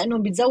بيصير،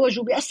 لأنهم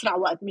بيتزوجوا بأسرع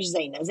وقت، مش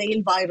زينا، زي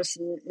الفيروس،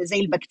 زي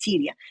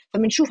البكتيريا.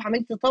 فبنشوف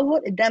عملية التطور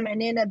قدام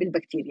عينينا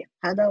بالبكتيريا،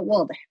 هذا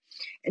واضح.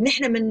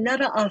 نحن من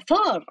نرى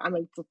آثار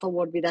عملية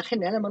التطور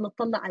بداخلنا لما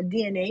نطلع على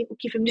الدي ان اي،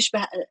 وكيف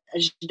بنشبه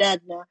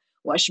أجدادنا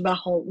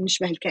وأشباههم،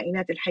 بنشبه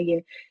الكائنات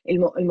الحية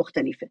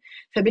المختلفة.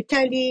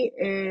 فبالتالي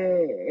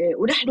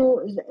ونحن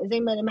زي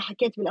ما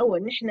حكيت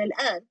بالأول، نحن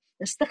الآن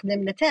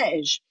نستخدم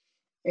نتائج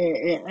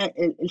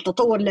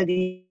التطور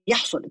الذي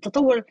يحصل.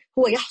 التطور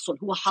هو يحصل،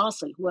 هو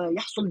حاصل، هو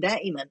يحصل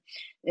دائما،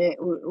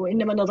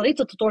 وإنما نظرية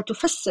التطور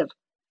تفسر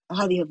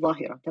هذه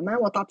الظاهرة، تمام،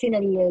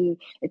 وتعطينا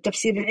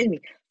التفسير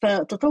العلمي.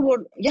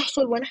 فالتطور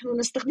يحصل ونحن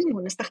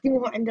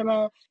نستخدمه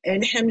عندما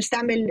نحن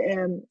بنستعمل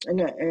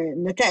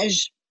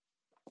نتائج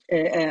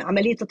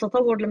عملية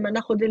التطور. لما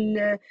ناخذ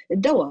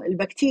الدواء،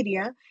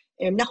 البكتيريا،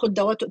 بناخذ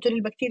دواء تقتل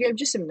البكتيريا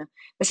بجسمنا،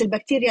 بس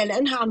البكتيريا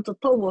لأنها عم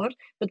تتطور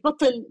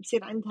بتبطل،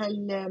 بصير عندها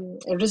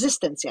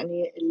الريزيستنس،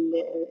 يعني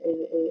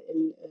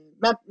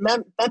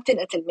ما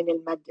بتنقتل من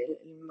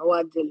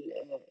المواد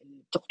اللي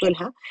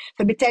بتقتلها.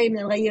 فبالتالي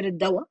بدنا نغير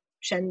الدواء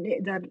عشان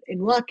نقدر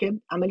نواكب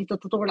عملية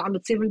التطور اللي عم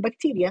بتصير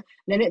بالبكتيريا،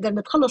 لنقدر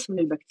نتخلص من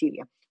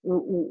البكتيريا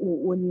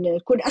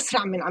ونكون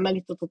أسرع من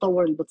عملية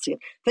التطور اللي بتصير.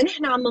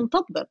 فنحن عم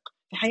نطبق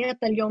في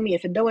حياتنا اليومية،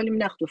 في الدواء اللي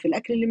بناخده، في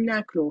الأكل اللي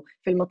بناكله،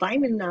 في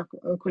المطاعم اللي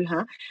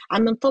بناكلها،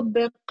 عم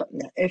نطبق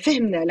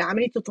فهمنا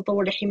لعملية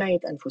التطور لحماية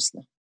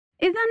أنفسنا.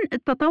 إذن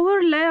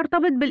التطور لا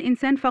يرتبط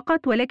بالإنسان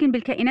فقط، ولكن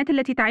بالكائنات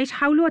التي تعيش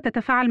حوله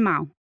وتتفاعل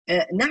معه.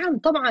 نعم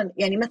طبعا.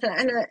 يعني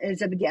مثلا أنا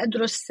إذا بدي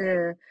أدرس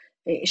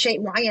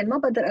شيء معين، ما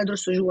بقدر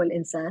أدرسه جوا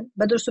الإنسان،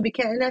 بدرسه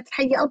بكائنات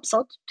حية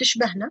أبسط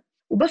تشبهنا،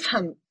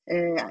 وبفهم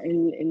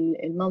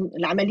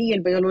العملية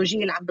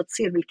البيولوجية اللي عم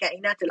بتصير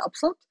بالكائنات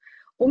الأبسط،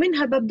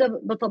 ومنها ببدأ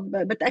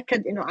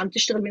بتأكد إنه عم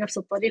تشتغل بنفس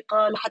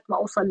الطريقة لحد ما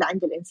أوصل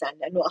لعند الإنسان،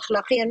 لأنه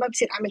أخلاقيا ما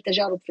بصير أعمل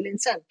تجارب في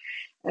الإنسان.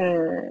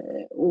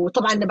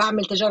 وطبعا أنا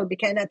بعمل تجارب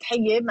بكائنات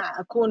حية مع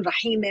أكون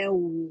رحيمة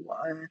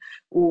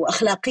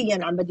وأخلاقيا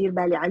عم بدير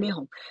بالي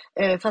عليهم.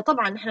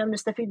 فطبعا نحن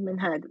بنستفيد من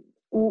هذا.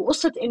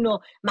 وقصة إنه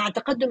مع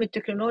تقدم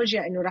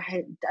التكنولوجيا إنه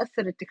راح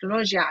تأثر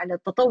التكنولوجيا على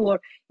التطور،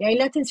 يعني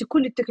لا تنسي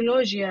كل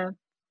التكنولوجيا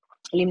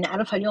اللي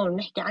بنعرفها اليوم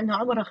بنحكي عنها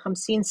عمرها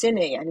 50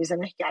 سنة، يعني إذا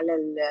بنحكي على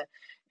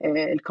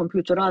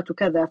الكمبيوترات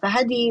وكذا،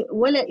 فهذه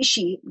ولا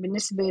إشي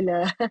بالنسبة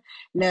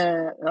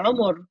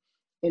لعمر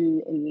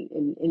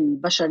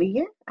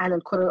البشرية على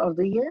الكرة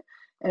الأرضية.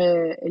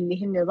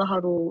 اللي هن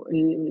ظهروا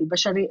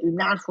البشري اللي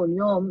بنعرفه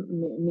اليوم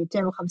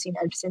 250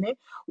 ألف سنة،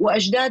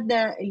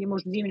 وأجدادنا اللي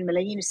موجودين من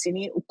ملايين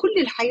السنين، وكل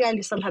الحياة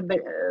اللي صار لها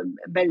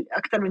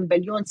أكثر من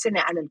بليون سنة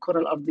على الكرة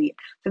الأرضية.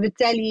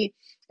 فبالتالي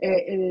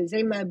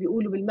زي ما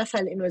بيقولوا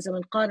بالمثل إنه إذا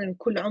بنقارن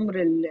كل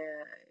عمر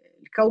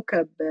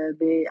الكوكب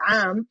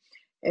بعام،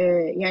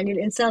 يعني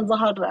الإنسان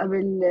ظهر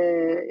قبل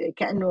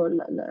كأنه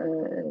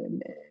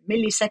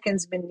ملي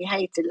سكندز من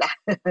نهاية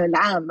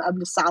العام،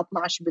 قبل الساعة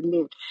 12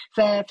 بالليل.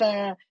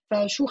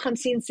 فشو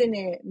 50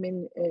 سنة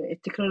من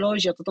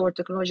التكنولوجيا، تطور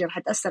التكنولوجيا رح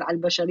تأثر على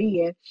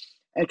البشرية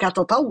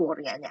كتطور،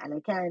 يعني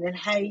على كائن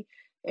الحي.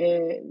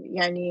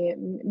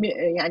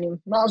 يعني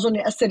ما أظن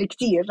يأثر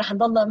كتير، رح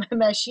نضلنا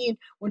ماشيين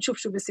ونشوف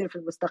شو بيصير في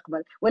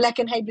المستقبل.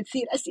 ولكن هاي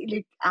بتصير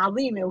أسئلة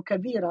عظيمة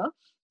وكبيرة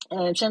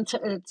عشان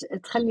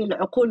تخلي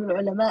العقول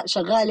والعلماء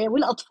شغالة،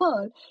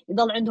 والأطفال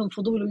يضل عندهم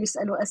فضول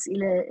ويسألوا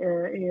أسئلة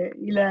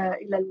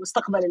إلى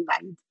المستقبل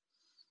البعيد.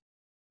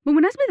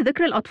 بمناسبة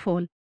ذكر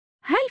الأطفال،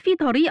 هل في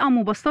طريقة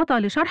مبسطة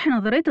لشرح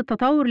نظرية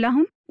التطور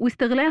لهم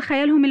واستغلال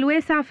خيالهم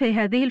الواسع في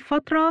هذه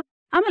الفترة،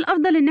 أم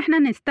الأفضل إن احنا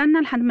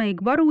نستنى لحد ما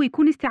يكبروا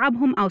ويكون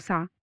استيعابهم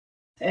أوسع؟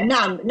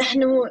 نعم،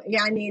 نحن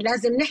يعني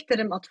لازم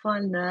نحترم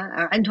أطفالنا،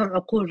 عندهم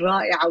عقول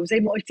رائعة وزي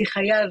ما قلتي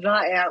خيال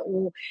رائع،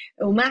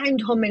 وما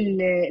عندهم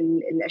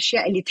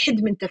الأشياء اللي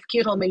تحد من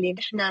تفكيرهم، اللي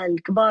نحن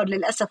الكبار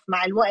للأسف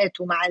مع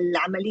الوقت ومع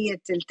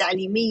العملية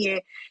التعليمية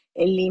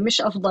اللي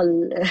مش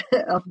أفضل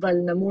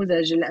أفضل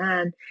نموذج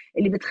الآن،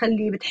 اللي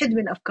بتحد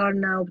من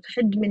أفكارنا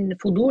وبتحد من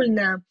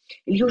فضولنا،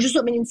 اللي هو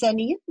جزء من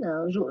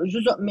إنسانيتنا،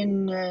 جزء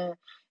من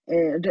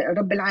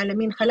رب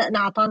العالمين خلقنا،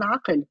 عطانا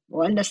عقل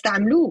وأن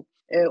نستعملوه،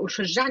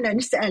 وشجعنا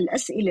نسأل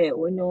أسئلة،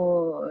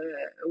 وإنه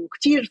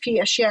وكتير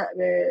في أشياء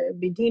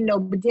بديننا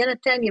وبالديانات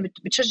التانية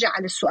بتشجع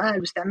على السؤال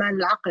واستعمال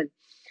العقل.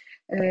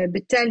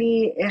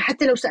 بالتالي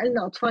حتى لو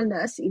سألنا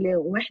أطفالنا أسئلة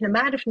وإحنا ما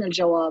عرفنا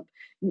الجواب،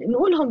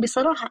 نقولهم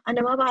بصراحة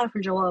أنا ما بعرف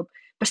الجواب،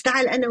 بس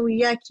تعال أنا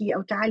وياكي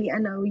أو تعالي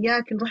أنا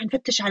وياك نروح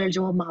نفتش على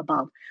الجواب مع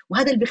بعض.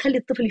 وهذا اللي بيخلي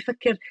الطفل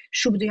يفكر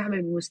شو بده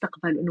يعمل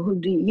بالمستقبل، إنه هو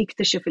بده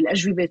يكتشف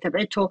الأجوبة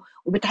تبعته،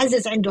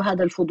 وبتعزز عنده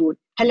هذا الفضول.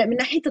 هلأ من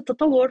ناحية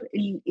التطور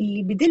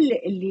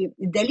اللي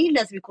الدليل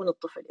لازم يكون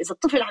الطفل. إذا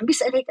الطفل عم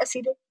بيسأل هيك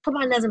أسئلة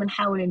طبعا لازم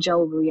نحاول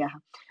نجاوب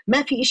وياها،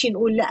 ما في إشي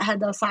نقول لا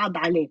هذا صعب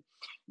عليه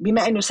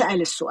بما إنه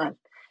سأل السؤال.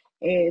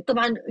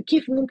 طبعا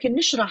كيف ممكن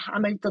نشرح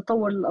عملية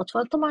تطور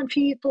للأطفال؟ طبعا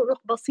في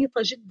طرق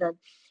بسيطة جدا،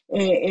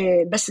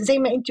 بس زي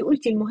ما أنت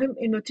قلتي المهم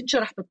إنه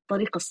تنشرح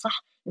بالطريقة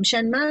الصح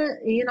مشان ما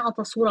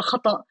ينعطى صورة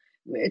خطأ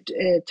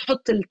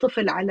تحط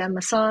الطفل على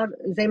مسار،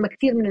 زي ما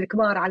كثير من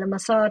الكبار على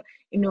مسار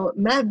إنه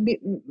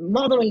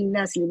معظم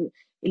الناس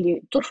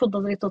اللي ترفض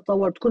نظرية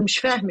التطور تكون مش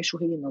فاهمة شو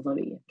هي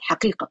النظرية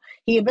الحقيقة،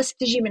 هي بس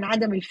تجي من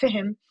عدم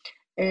الفهم.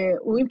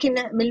 ويمكن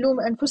نلوم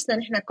أنفسنا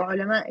نحن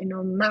كعلماء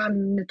إنه ما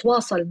عم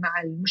نتواصل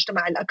مع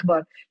المجتمع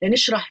الأكبر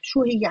لنشرح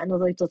شو هي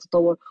نظرية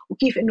التطور،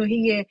 وكيف إنه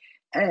هي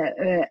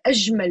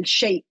أجمل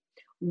شيء،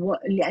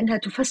 لأنها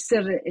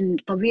تفسر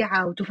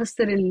الطبيعة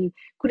وتفسر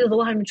كل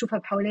الظواهر اللي بنشوفها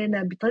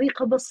بحوالينا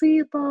بطريقة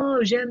بسيطة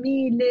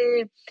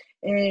جميلة،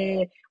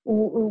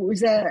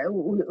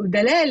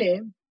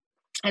 ودلالة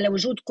على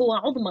وجود قوة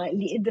عظمى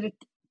اللي قدرت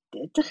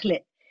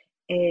تخلق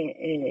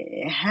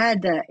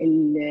هذا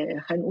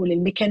خلينا نقول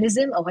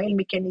الميكانيزم او هاي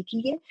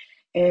الميكانيكيه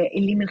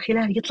اللي من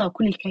خلالها يطلع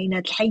كل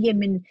الكائنات الحيه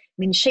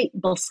من شيء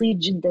بسيط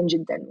جدا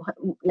جدا،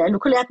 لانه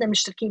كلياتنا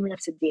مشتركين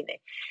بنفس الدي ان.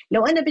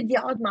 لو انا بدي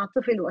اقعد مع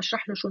طفل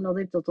واشرح له شو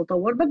نظريه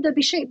التطور، ببدا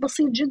بشيء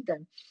بسيط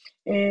جدا،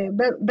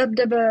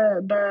 ببدا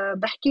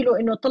بحكي له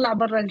انه طلع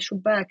برا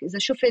الشباك اذا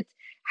شفت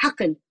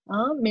حقل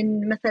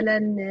من مثلا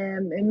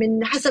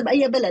من حسب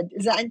اي بلد،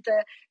 اذا انت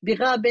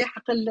بغابه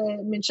حقل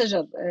من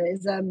شجر،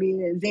 اذا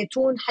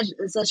بزيتون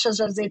اذا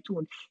شجر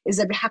زيتون،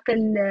 اذا بحقل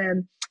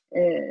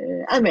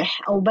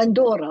قمح او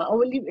بندوره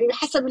او اللي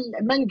حسب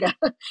المانجا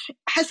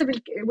حسب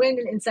وين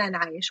الانسان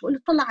عايش، وقل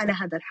طلع على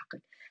هذا الحقل.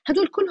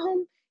 هدول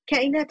كلهم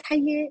كائنات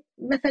حيه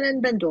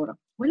مثلا بندوره،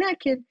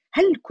 ولكن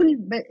هل كل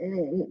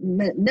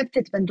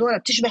نبتة بندورة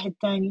بتشبه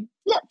الثاني؟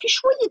 لا، في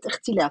شوية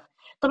اختلاف،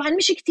 طبعا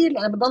مش كتير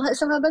لأن بضلها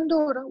اسمها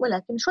بندورة،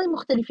 ولكن شوي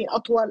مختلفين،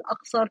 أطول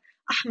أقصر،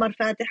 أحمر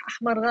فاتح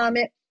أحمر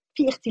غامق،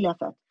 في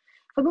اختلافات.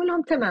 فبقول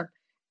لهم تمام،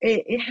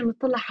 إحنا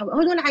بنطلع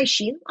هدول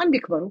عايشين عم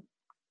بيكبروا،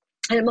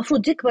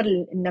 المفروض يكبر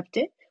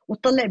النبتة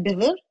وتطلع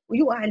بذر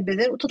ويوقع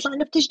البذر وتطلع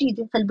نبتة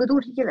جديدة،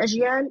 فالبذور هي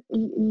الأجيال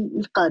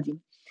القادمة.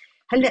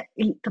 هلا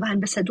طبعا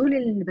بس هدول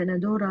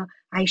البندوره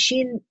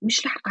عايشين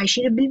مش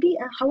عايشين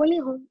بالبيئه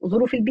حواليهم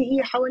وظروف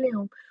البيئيه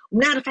حواليهم،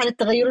 وبنعرف عن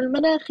التغير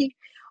المناخي،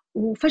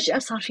 وفجاه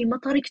صار في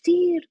مطر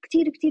كتير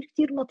كتير كتير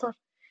كتير مطر.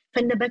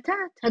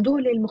 فالنباتات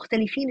هدول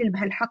المختلفين اللي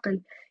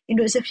بهالحقل،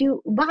 انه اذا في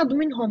بعض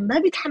منهم ما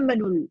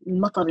بيتحملوا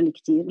المطر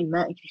الكتير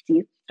الماء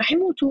الكتير رح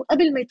يموتوا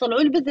قبل ما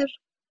يطلعوا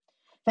البذر.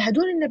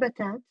 فهدول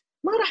النباتات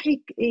ما رح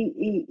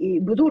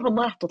بذورهم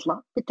ما رح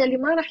تطلع، بالتالي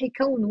ما رح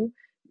يكونوا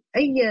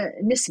اي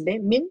نسبه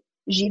من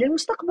جيل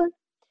المستقبل.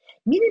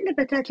 مين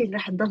النباتات اللي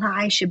رح تضلها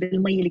عايشة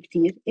بالمي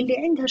الكتير، اللي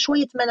عندها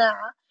شوية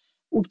مناعة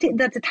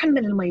وبتقدر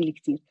تتحمل المي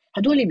الكتير؟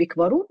 هدول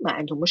بيكبروا ما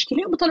عندهم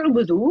مشكلة وبيطلعوا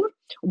بذور،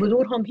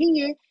 وبذورهم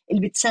هي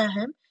اللي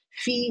بتساهم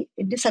في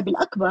النسب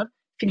الأكبر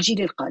في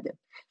الجيل القادم.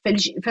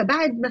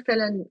 فبعد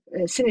مثلا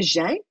السنة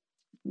الجاي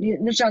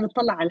نرجع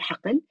نطلع على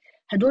الحقل،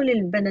 هدول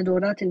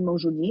البندورات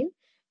الموجودين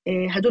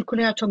هدول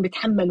كلياتهم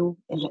بيتحملوا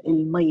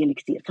المي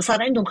الكتير،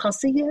 فصار عندهم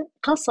خاصية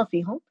خاصة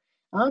فيهم.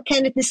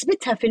 كانت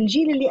نسبتها في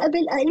الجيل اللي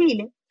قبل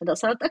قليلة، هلا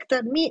صارت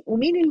أكتر.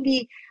 ومين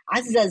اللي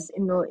عزز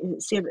إنه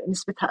يصير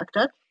نسبتها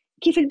أكتر؟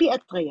 كيف البيئة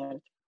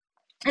تغيرت.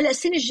 هلا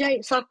السنة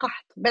الجاي صار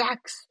قحط،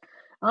 بالعكس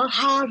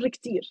حار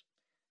كتير.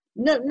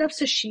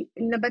 نفس الشيء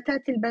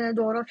النباتات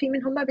البندورة في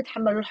منهم ما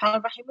بيتحملوا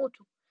الحار، راح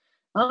يموتوا.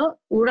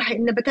 وراح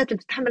النباتات اللي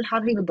بتتحمل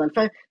الحر هي بتضل.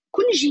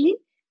 فكل جيل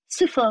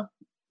صفة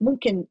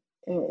ممكن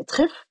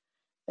تخف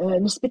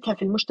نسبتها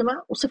في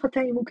المجتمع، وصفة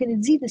تانية ممكن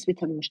تزيد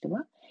نسبتها في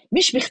المجتمع،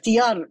 مش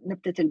باختيار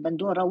نبتة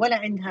البندورة ولا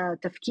عندها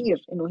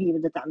تفكير إنه هي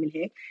بدها تعمل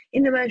هيك،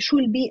 إنما شو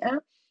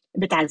البيئة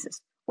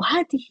بتعزز.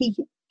 وهذه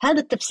هي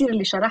هذا التفسير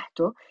اللي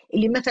شرحته،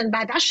 اللي مثلا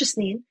بعد 10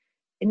 سنين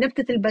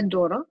نبتة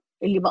البندورة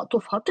اللي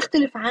بقطفها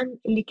بتختلف عن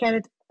اللي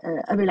كانت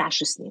قبل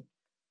 10 سنين.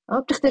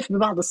 بتختلف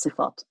ببعض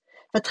الصفات.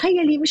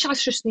 فتخيلي مش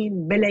 10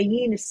 سنين،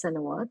 بلايين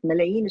السنوات،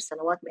 ملايين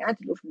السنوات،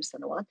 مئات الألوف من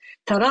السنوات،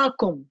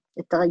 تراكم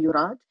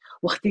التغيرات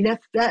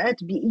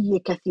واختلافات بيئية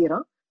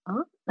كثيرة.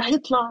 رح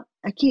يطلع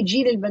أكيد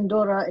جيل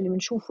البندورة اللي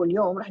بنشوفه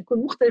اليوم رح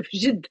يكون مختلف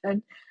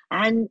جدا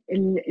عن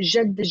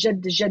الجد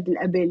الجد الجد اللي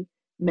قبل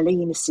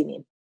ملايين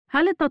السنين.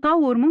 هل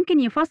التطور ممكن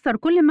يفسر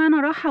كل ما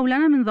نراه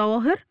حولنا من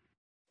ظواهر؟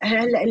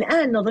 هلا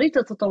الآن نظرية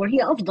التطور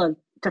هي أفضل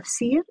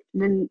تفسير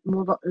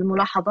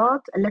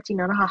للملاحظات التي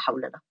نراها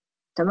حولنا.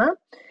 تمام؟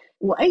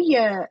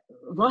 وأي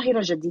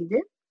ظاهرة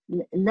جديدة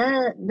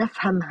لا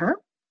نفهمها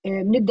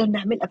بنبدأ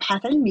نعمل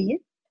أبحاث علمية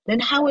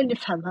لنحاول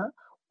نفهمها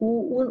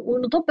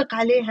ونطبق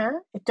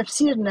عليها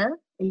تفسيرنا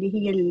اللي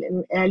هي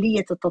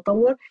آلية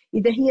التطور،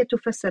 إذا هي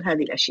تفسر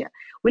هذه الأشياء.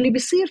 واللي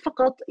بيصير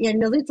فقط يعني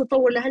نظرية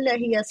التطور لهلا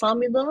هي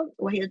صامدة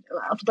وهي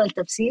أفضل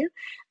تفسير،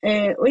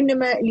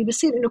 وإنما اللي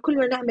بيصير إنه كل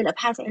ما نعمل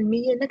أبحاث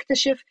علمية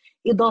نكتشف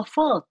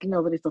إضافات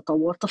لنظرية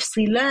التطور،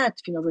 تفصيلات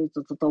في نظرية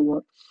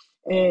التطور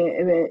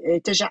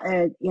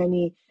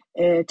يعني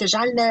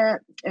تجعلنا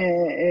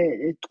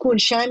تكون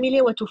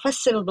شاملة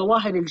وتفسر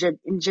الظواهر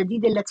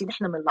الجديدة التي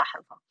نحن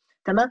بنلاحظها.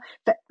 تمام؟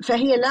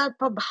 فهي لا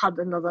تدحض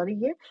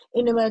النظرية،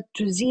 إنما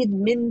تزيد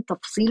من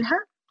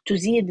تفصيلها،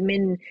 تزيد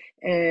من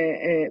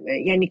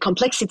يعني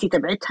complexity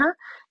تبعتها.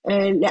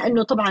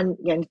 لأنه طبعا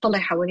يعني طلع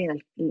حوالينا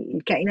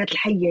الكائنات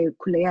الحية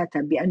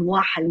كلياتها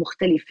بأنواعها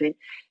المختلفة،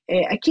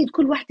 أكيد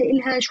كل واحدة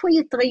إلها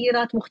شوية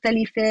تغيرات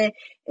مختلفة،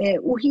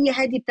 وهي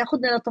هذه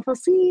بتاخذنا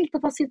لتفاصيل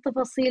تفاصيل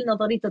تفاصيل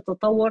نظرية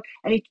التطور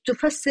التي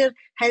تفسر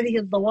هذه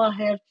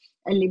الظواهر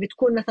اللي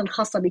بتكون مثلا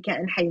خاصة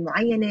بكائن حي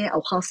معينة،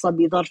 أو خاصة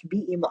بظرف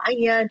بيئي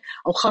معين،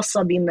 أو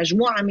خاصة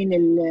بمجموعة من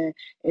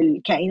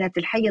الكائنات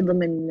الحية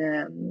ضمن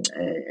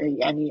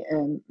يعني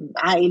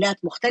عائلات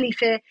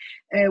مختلفة،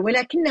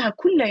 ولكنها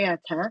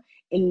كلياتها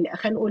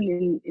خلينا نقول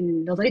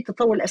نظرية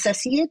التطور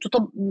الأساسية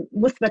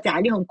مثبتة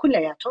عليهم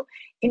كلياتهم،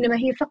 إنما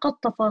هي فقط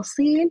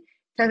تفاصيل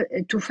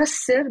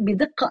تفسر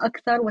بدقة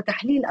أكثر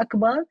وتحليل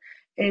أكبر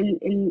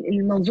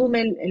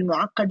المنظومة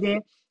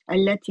المعقدة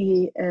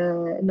التي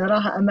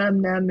نراها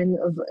أمامنا من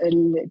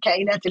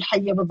الكائنات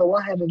الحية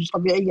بالظواهر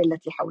الطبيعية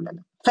التي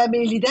حولنا.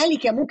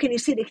 فلذلك ممكن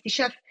يصير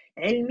اكتشاف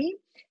علمي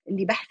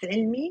لبحث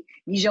علمي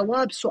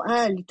لجواب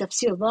سؤال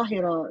لتفسير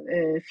ظاهرة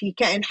في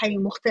كائن حي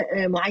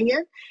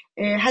معين،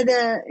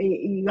 هذا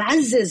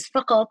يعزز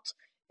فقط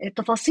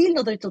تفاصيل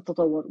نظرية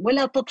التطور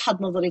ولا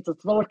تدحض نظرية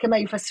التطور كما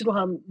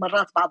يفسرها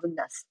مرات بعض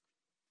الناس.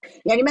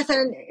 يعني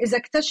مثلا إذا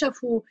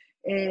اكتشفوا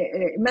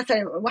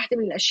مثلا واحدة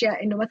من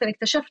الأشياء إنه مثلا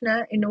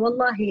اكتشفنا إنه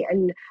والله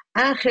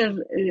آخر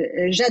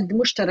جد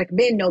مشترك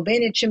بيننا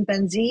وبين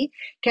الشمبانزي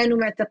كانوا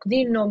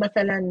معتقدين إنه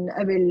مثلا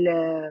قبل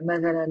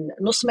مثلا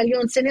نص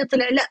مليون سنة،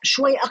 طلع لا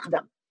شوي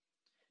أقدم.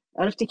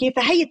 عرفتي كيف؟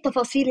 فهي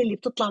التفاصيل اللي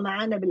بتطلع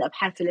معنا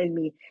بالأبحاث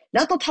العلمية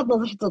لا تدحض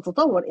نظرية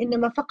التطور،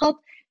 إنما فقط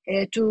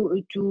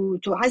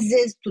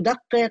تعزز،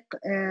 تدقق،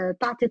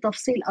 تعطي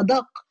تفصيل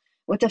أدق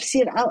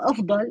وتفسير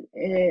أفضل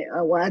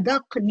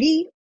وأدق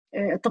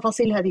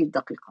للتفاصيل هذه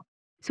الدقيقة.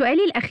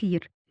 سؤالي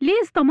الأخير،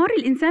 ليه استمر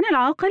الإنسان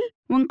العاقل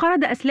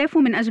وانقرض أسلافه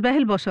من أشباه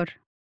البشر؟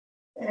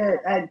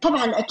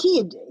 طبعا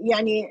أكيد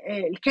يعني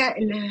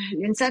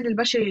الإنسان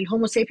البشري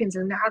الهومو سيبينز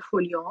اللي نعرفه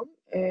اليوم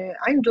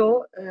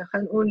عنده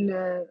خلينا نقول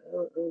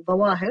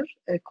ظواهر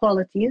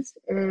qualities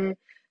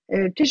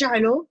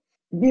بتجعله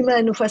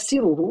بما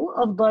نفسره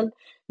أفضل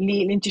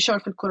للانتشار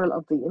في الكرة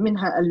الأرضية،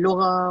 منها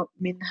اللغة،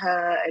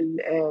 منها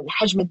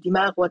حجم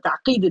الدماغ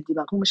وتعقيد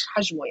الدماغ، هو مش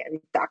حجمه يعني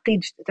التعقيد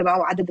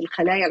تبعه، عدد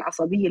الخلايا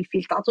العصبية اللي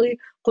فيه تعطيه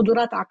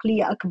قدرات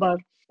عقلية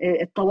أكبر،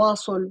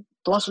 التواصل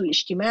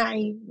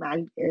الاجتماعي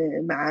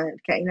مع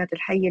الكائنات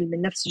الحية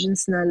من نفس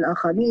جنسنا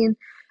الآخرين،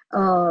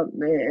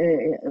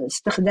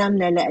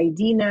 استخدامنا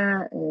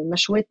لأيدينا،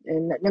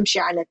 نمشي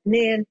على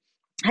 2،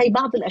 هي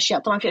بعض الأشياء.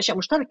 طبعا في أشياء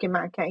مشتركة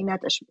مع كائنات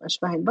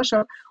أشباه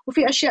البشر،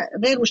 وفي أشياء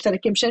غير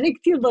مشتركة. مشان هيك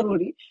كتير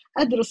ضروري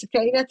أدرس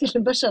كائنات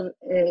البشر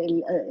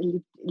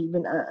اللي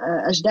من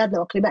أجدادنا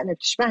وأقربائنا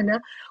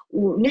بتشبهنا،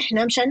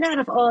 ونحن مشان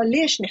نعرف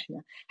ليش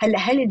نحن.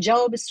 هل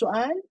تجاوب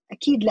السؤال؟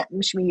 أكيد لا،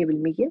 مش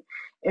 100%.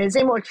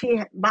 زي ما قلت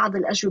فيه بعض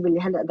الأجوبة اللي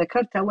هلأ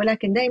ذكرتها،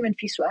 ولكن دايما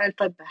في سؤال،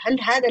 طيب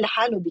هل هذا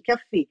لحاله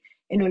بكفي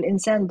إنه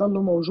الإنسان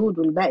ضله موجود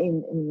والباقي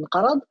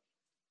انقرض؟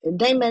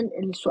 دايما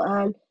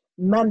السؤال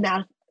ما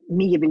بنعرف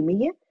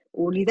 100%.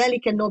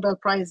 ولذلك النوبل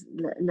برايز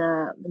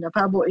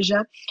لفابو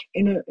إجا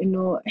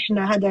إنه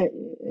إحنا هذا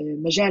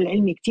مجال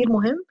علمي كتير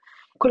مهم.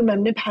 كل ما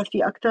بنبحث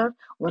فيه أكتر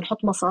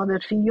ونحط مصادر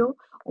فيه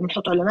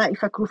ونحط علماء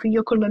يفكروا فيه،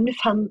 كل ما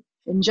بنفهم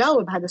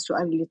نجاوب هذا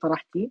السؤال اللي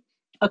طرحتيه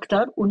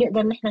أكتر،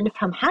 ونقدر نحن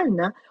نفهم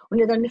حالنا،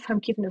 ونقدر نفهم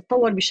كيف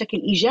نتطور بشكل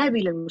إيجابي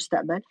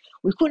للمستقبل،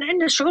 ويكون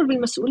عندنا شعور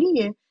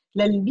بالمسؤولية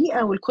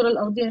للبيئة والكرة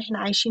الأرضية نحن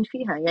عايشين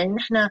فيها. يعني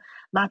نحن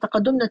مع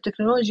تقدمنا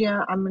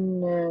التكنولوجيا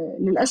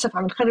للأسف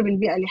عم نخرب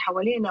البيئة اللي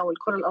حوالينا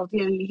والكرة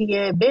الأرضية اللي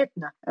هي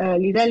بيتنا.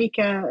 لذلك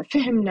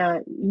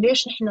فهمنا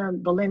ليش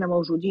نحن ضلينا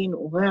موجودين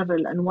وغير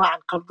الأنواع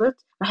انقرضت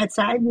رح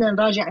تساعدنا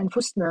نراجع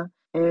أنفسنا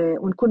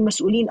ونكون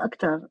مسؤولين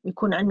أكتر،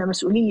 يكون عندنا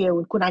مسؤولية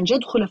ونكون عن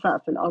جد خلفاء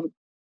في الأرض.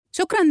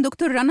 شكراً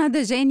دكتور رنا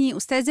دجاني،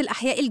 أستاذ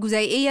الأحياء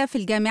الجزيئية في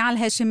الجامعة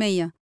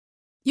الهاشمية.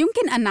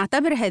 يمكن أن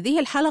نعتبر هذه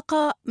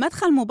الحلقة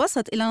مدخل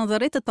مبسط إلى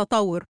نظرية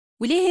التطور،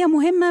 وليه هي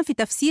مهمة في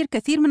تفسير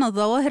كثير من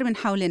الظواهر من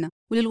حولنا،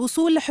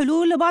 وللوصول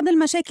لحلول لبعض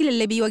المشاكل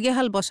اللي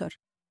بيواجهها البشر.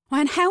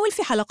 وهنحاول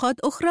في حلقات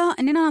أخرى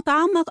أننا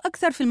نتعمق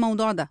أكثر في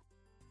الموضوع ده.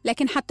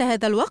 لكن حتى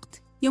هذا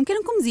الوقت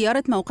يمكنكم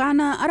زيارة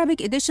موقعنا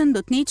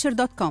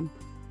arabicedition.nature.com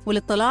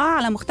والاطلاع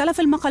على مختلف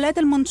المقالات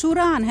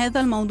المنشورة عن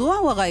هذا الموضوع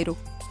وغيره.